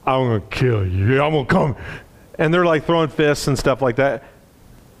 I'm going to kill you. I'm going to come. And they're like throwing fists and stuff like that.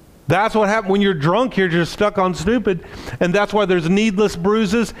 That's what happens when you're drunk. You're just stuck on stupid. And that's why there's needless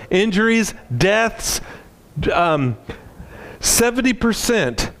bruises, injuries, deaths.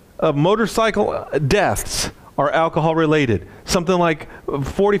 70% of motorcycle deaths are alcohol related. Something like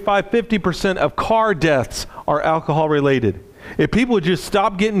 45-50% of car deaths are alcohol related. If people would just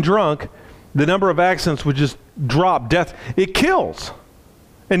stop getting drunk, the number of accidents would just drop. Death, it kills.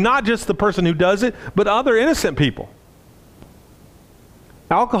 And not just the person who does it, but other innocent people.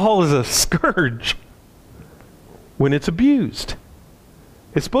 Alcohol is a scourge when it's abused.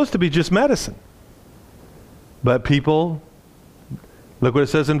 It's supposed to be just medicine. But people, look what it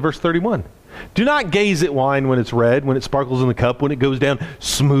says in verse 31. Do not gaze at wine when it's red, when it sparkles in the cup, when it goes down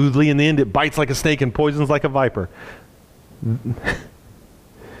smoothly. In the end, it bites like a snake and poisons like a viper.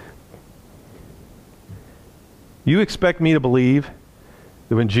 You expect me to believe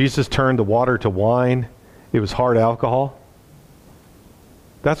that when Jesus turned the water to wine, it was hard alcohol?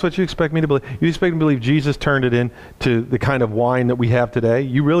 That's what you expect me to believe? You expect me to believe Jesus turned it into the kind of wine that we have today?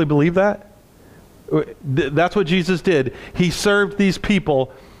 You really believe that? That's what Jesus did. He served these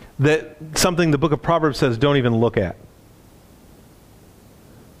people that something the book of Proverbs says don't even look at.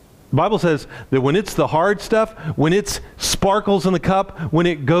 The Bible says that when it's the hard stuff, when it sparkles in the cup, when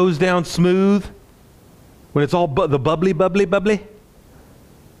it goes down smooth, when it's all the bubbly,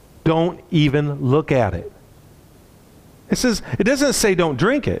 don't even look at it. It doesn't say don't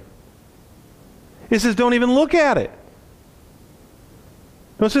drink it. It says don't even look at it.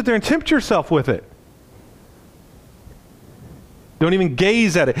 Don't sit there and tempt yourself with it. Don't even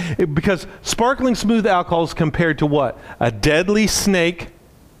gaze at it. Because sparkling smooth alcohol is compared to what? A deadly snake.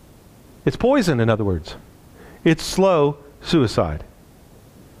 It's poison, in other words. It's slow suicide.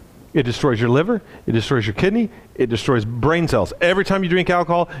 It destroys your liver. It destroys your kidney. It destroys brain cells. Every time you drink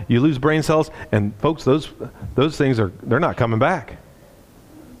alcohol, you lose brain cells. And folks, those things they're not coming back.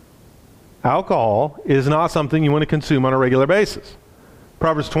 Alcohol is not something you want to consume on a regular basis.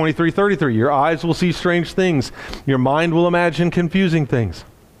 Proverbs 23:33, your eyes will see strange things. Your mind will imagine confusing things.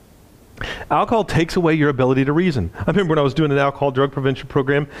 Alcohol takes away your ability to reason. I remember when I was doing an alcohol drug prevention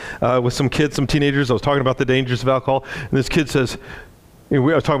program with some kids, some teenagers, I was talking about the dangers of alcohol, and this kid says, I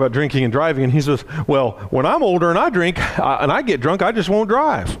was talking about drinking and driving, and he says, well, when I'm older and I drink and I get drunk, I just won't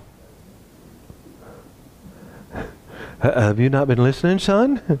drive. Have you not been listening,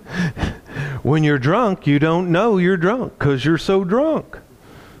 son? When you're drunk, you don't know you're drunk because you're so drunk.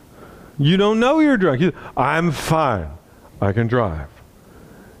 You don't know you're drunk. I'm fine. I can drive.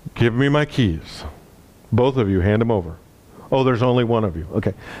 Give me my keys. Both of you, hand them over. Oh, there's only one of you.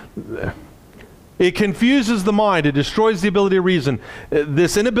 Okay. It confuses the mind. It destroys the ability to reason.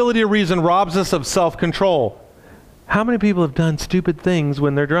 This inability to reason robs us of self-control. How many people have done stupid things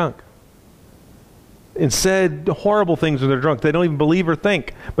when they're drunk? And said horrible things when they're drunk. They don't even believe or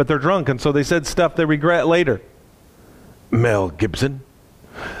think, but they're drunk, and so they said stuff they regret later. Mel Gibson.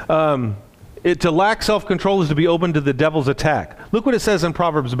 To lack self-control is to be open to the devil's attack. Look what it says in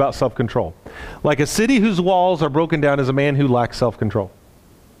Proverbs about self-control. Like a city whose walls are broken down is a man who lacks self-control.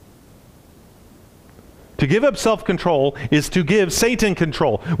 To give up self-control is to give Satan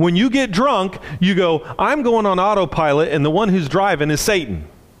control. When you get drunk, you go, I'm going on autopilot, and the one who's driving is Satan.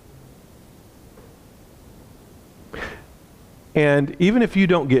 And even if you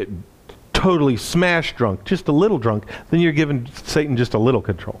don't get totally smash drunk, just a little drunk, then you're giving Satan just a little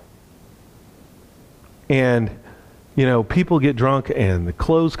control. And, you know, people get drunk and the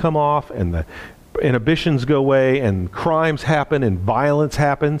clothes come off and the inhibitions go away and crimes happen and violence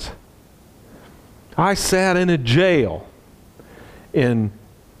happens. I sat in a jail in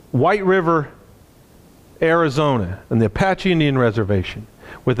White River, Arizona, in the Apache Indian Reservation,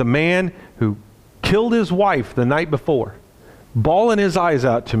 with a man who killed his wife the night before, bawling his eyes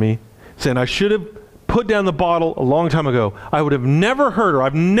out to me, saying I should have put down the bottle a long time ago. I would have never hurt her.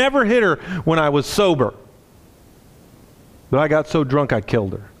 I've never hit her when I was sober. But I got so drunk I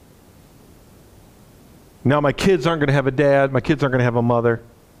killed her. Now my kids aren't going to have a dad. My kids aren't going to have a mother.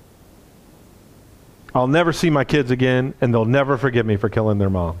 I'll never see my kids again, and they'll never forgive me for killing their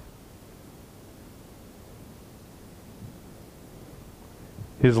mom.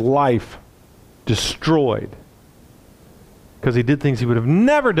 His life destroyed because he did things he would have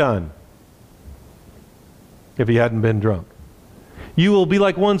never done if he hadn't been drunk. You will be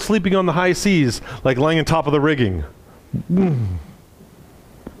like one sleeping on the high seas, like laying on top of the rigging.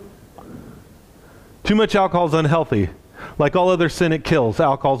 Too much alcohol is unhealthy. Like all other sin, it kills.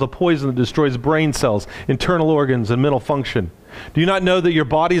 Alcohol is a poison that destroys brain cells, internal organs, and mental function. Do you not know that your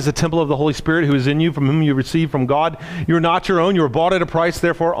body is a temple of the Holy Spirit who is in you, from whom you receive from God? You are not your own. You are bought at a price.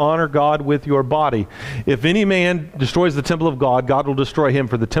 Therefore, honor God with your body. If any man destroys the temple of God, God will destroy him,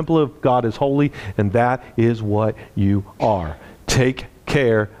 for the temple of God is holy, and that is what you are. Take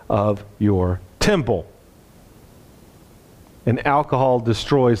care of your temple. And alcohol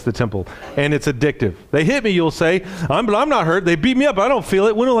destroys the temple. And it's addictive. They hit me, you'll say, but I'm not hurt. They beat me up. I don't feel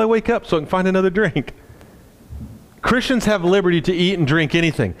it. When will I wake up so I can find another drink? Christians have liberty to eat and drink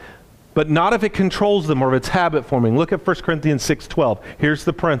anything, but not if it controls them or if it's habit forming. Look at 1 Corinthians 6:12. Here's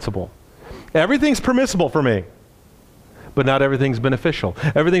the principle. Everything's permissible for me, but not everything's beneficial.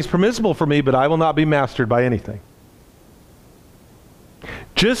 Everything's permissible for me, but I will not be mastered by anything.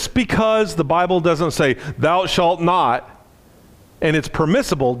 Just because the Bible doesn't say, thou shalt not, and it's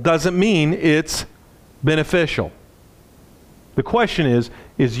permissible, doesn't mean it's beneficial. The question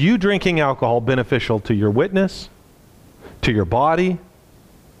is you drinking alcohol beneficial to your witness, to your body,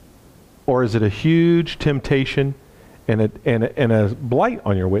 or is it a huge temptation and a blight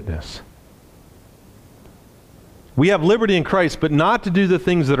on your witness? We have liberty in Christ, but not to do the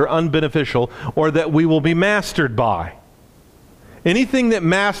things that are unbeneficial or that we will be mastered by. Anything that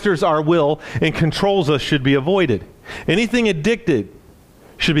masters our will and controls us should be avoided. Anything addicted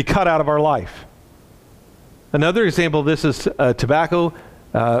should be cut out of our life. Another example of this is tobacco,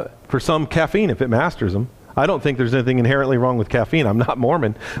 for some caffeine, if it masters them. I don't think there's anything inherently wrong with caffeine. I'm not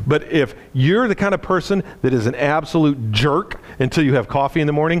Mormon. But if you're the kind of person that is an absolute jerk until you have coffee in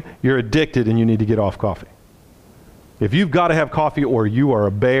the morning, you're addicted and you need to get off coffee. If you've got to have coffee or you are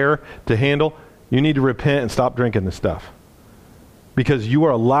a bear to handle, you need to repent and stop drinking this stuff. Because you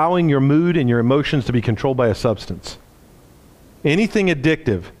are allowing your mood and your emotions to be controlled by a substance. Anything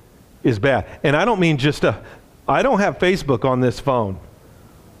addictive is bad. And I don't mean I don't have Facebook on this phone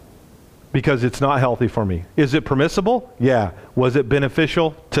because it's not healthy for me. Is it permissible? Yeah. Was it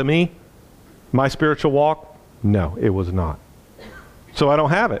beneficial to me? My spiritual walk? No, it was not. So I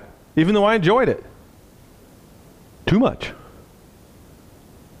don't have it, even though I enjoyed it. Too much.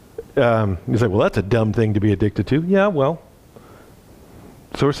 You say, well, that's a dumb thing to be addicted to. Yeah, well,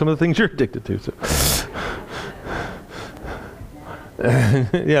 so are some of the things you're addicted to. So.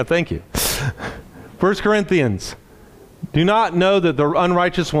 Yeah, thank you. 1 Corinthians. Do not know that the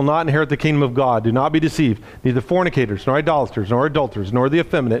unrighteous will not inherit the kingdom of God. Do not be deceived. Neither fornicators, nor idolaters, nor adulterers, nor the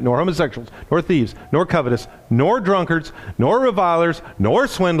effeminate, nor homosexuals, nor thieves, nor covetous, nor drunkards, nor revilers, nor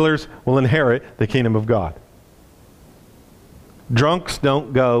swindlers will inherit the kingdom of God. Drunks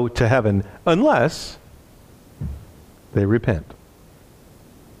don't go to heaven unless they repent.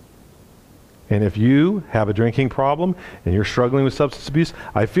 And if you have a drinking problem and you're struggling with substance abuse,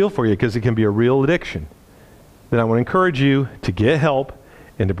 I feel for you because it can be a real addiction. Then I want to encourage you to get help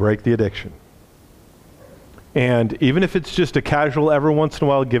and to break the addiction. And even if it's just a casual, every once in a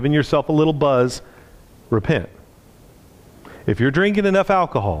while, giving yourself a little buzz, repent. If you're drinking enough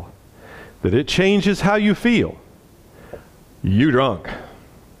alcohol that it changes how you feel, you drunk.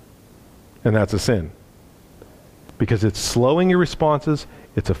 And that's a sin. Because it's slowing your responses,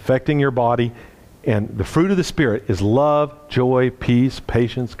 it's affecting your body, and the fruit of the Spirit is love, joy, peace,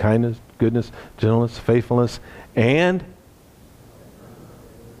 patience, kindness, goodness, gentleness, faithfulness, and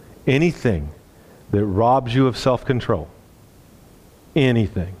anything that robs you of self-control.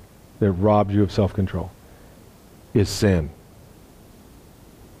 Anything that robs you of self-control is sin.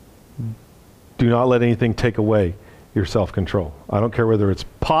 Do not let anything take away your self-control. I don't care whether it's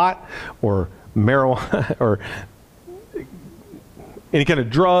pot or marijuana or any kind of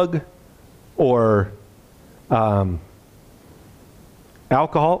drug or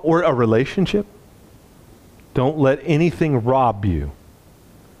alcohol or a relationship. Don't let anything rob you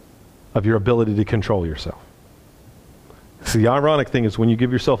of your ability to control yourself. See, the ironic thing is when you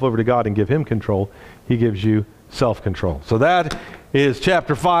give yourself over to God and give Him control, He gives you self-control. So that is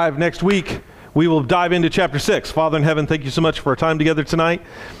chapter 5. Next week, we will dive into chapter 6. Father in heaven, thank you so much for our time together tonight.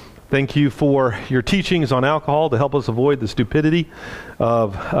 Thank you for your teachings on alcohol to help us avoid the stupidity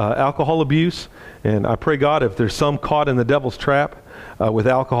of alcohol abuse. And I pray, God, if there's some caught in the devil's trap with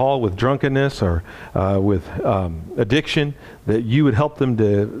alcohol, with drunkenness, or with addiction, that you would help them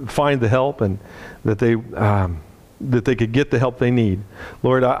to find the help and that they could get the help they need.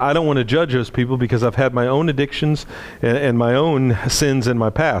 Lord, I don't want to judge those people because I've had my own addictions and my own sins in my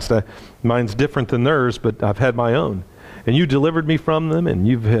past. Mine's different than theirs, but I've had my own. And you delivered me from them, and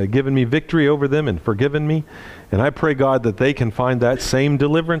you've given me victory over them and forgiven me. And I pray, God, that they can find that same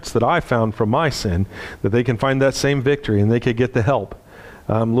deliverance that I found from my sin, that they can find that same victory, and they could get the help.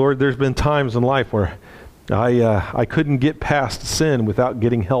 Lord, there's been times in life where I couldn't get past sin without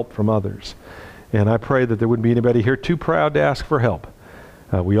getting help from others. And I pray that there wouldn't be anybody here too proud to ask for help.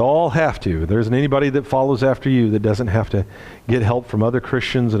 We all have to. There isn't anybody that follows after you that doesn't have to get help from other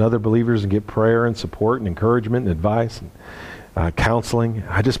Christians and other believers and get prayer and support and encouragement and advice and counseling.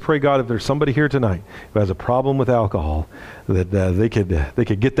 I just pray, God, if there's somebody here tonight who has a problem with alcohol, that they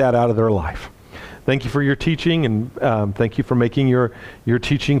could get that out of their life. Thank you for your teaching, and thank you for making your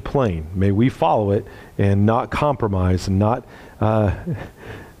teaching plain. May we follow it and not compromise and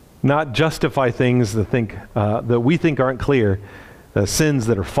not justify things that we think aren't clear, sins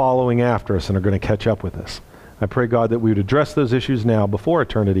that are following after us and are going to catch up with us. I pray, God, that we would address those issues now before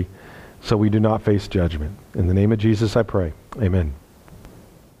eternity so we do not face judgment. In the name of Jesus, I pray. Amen.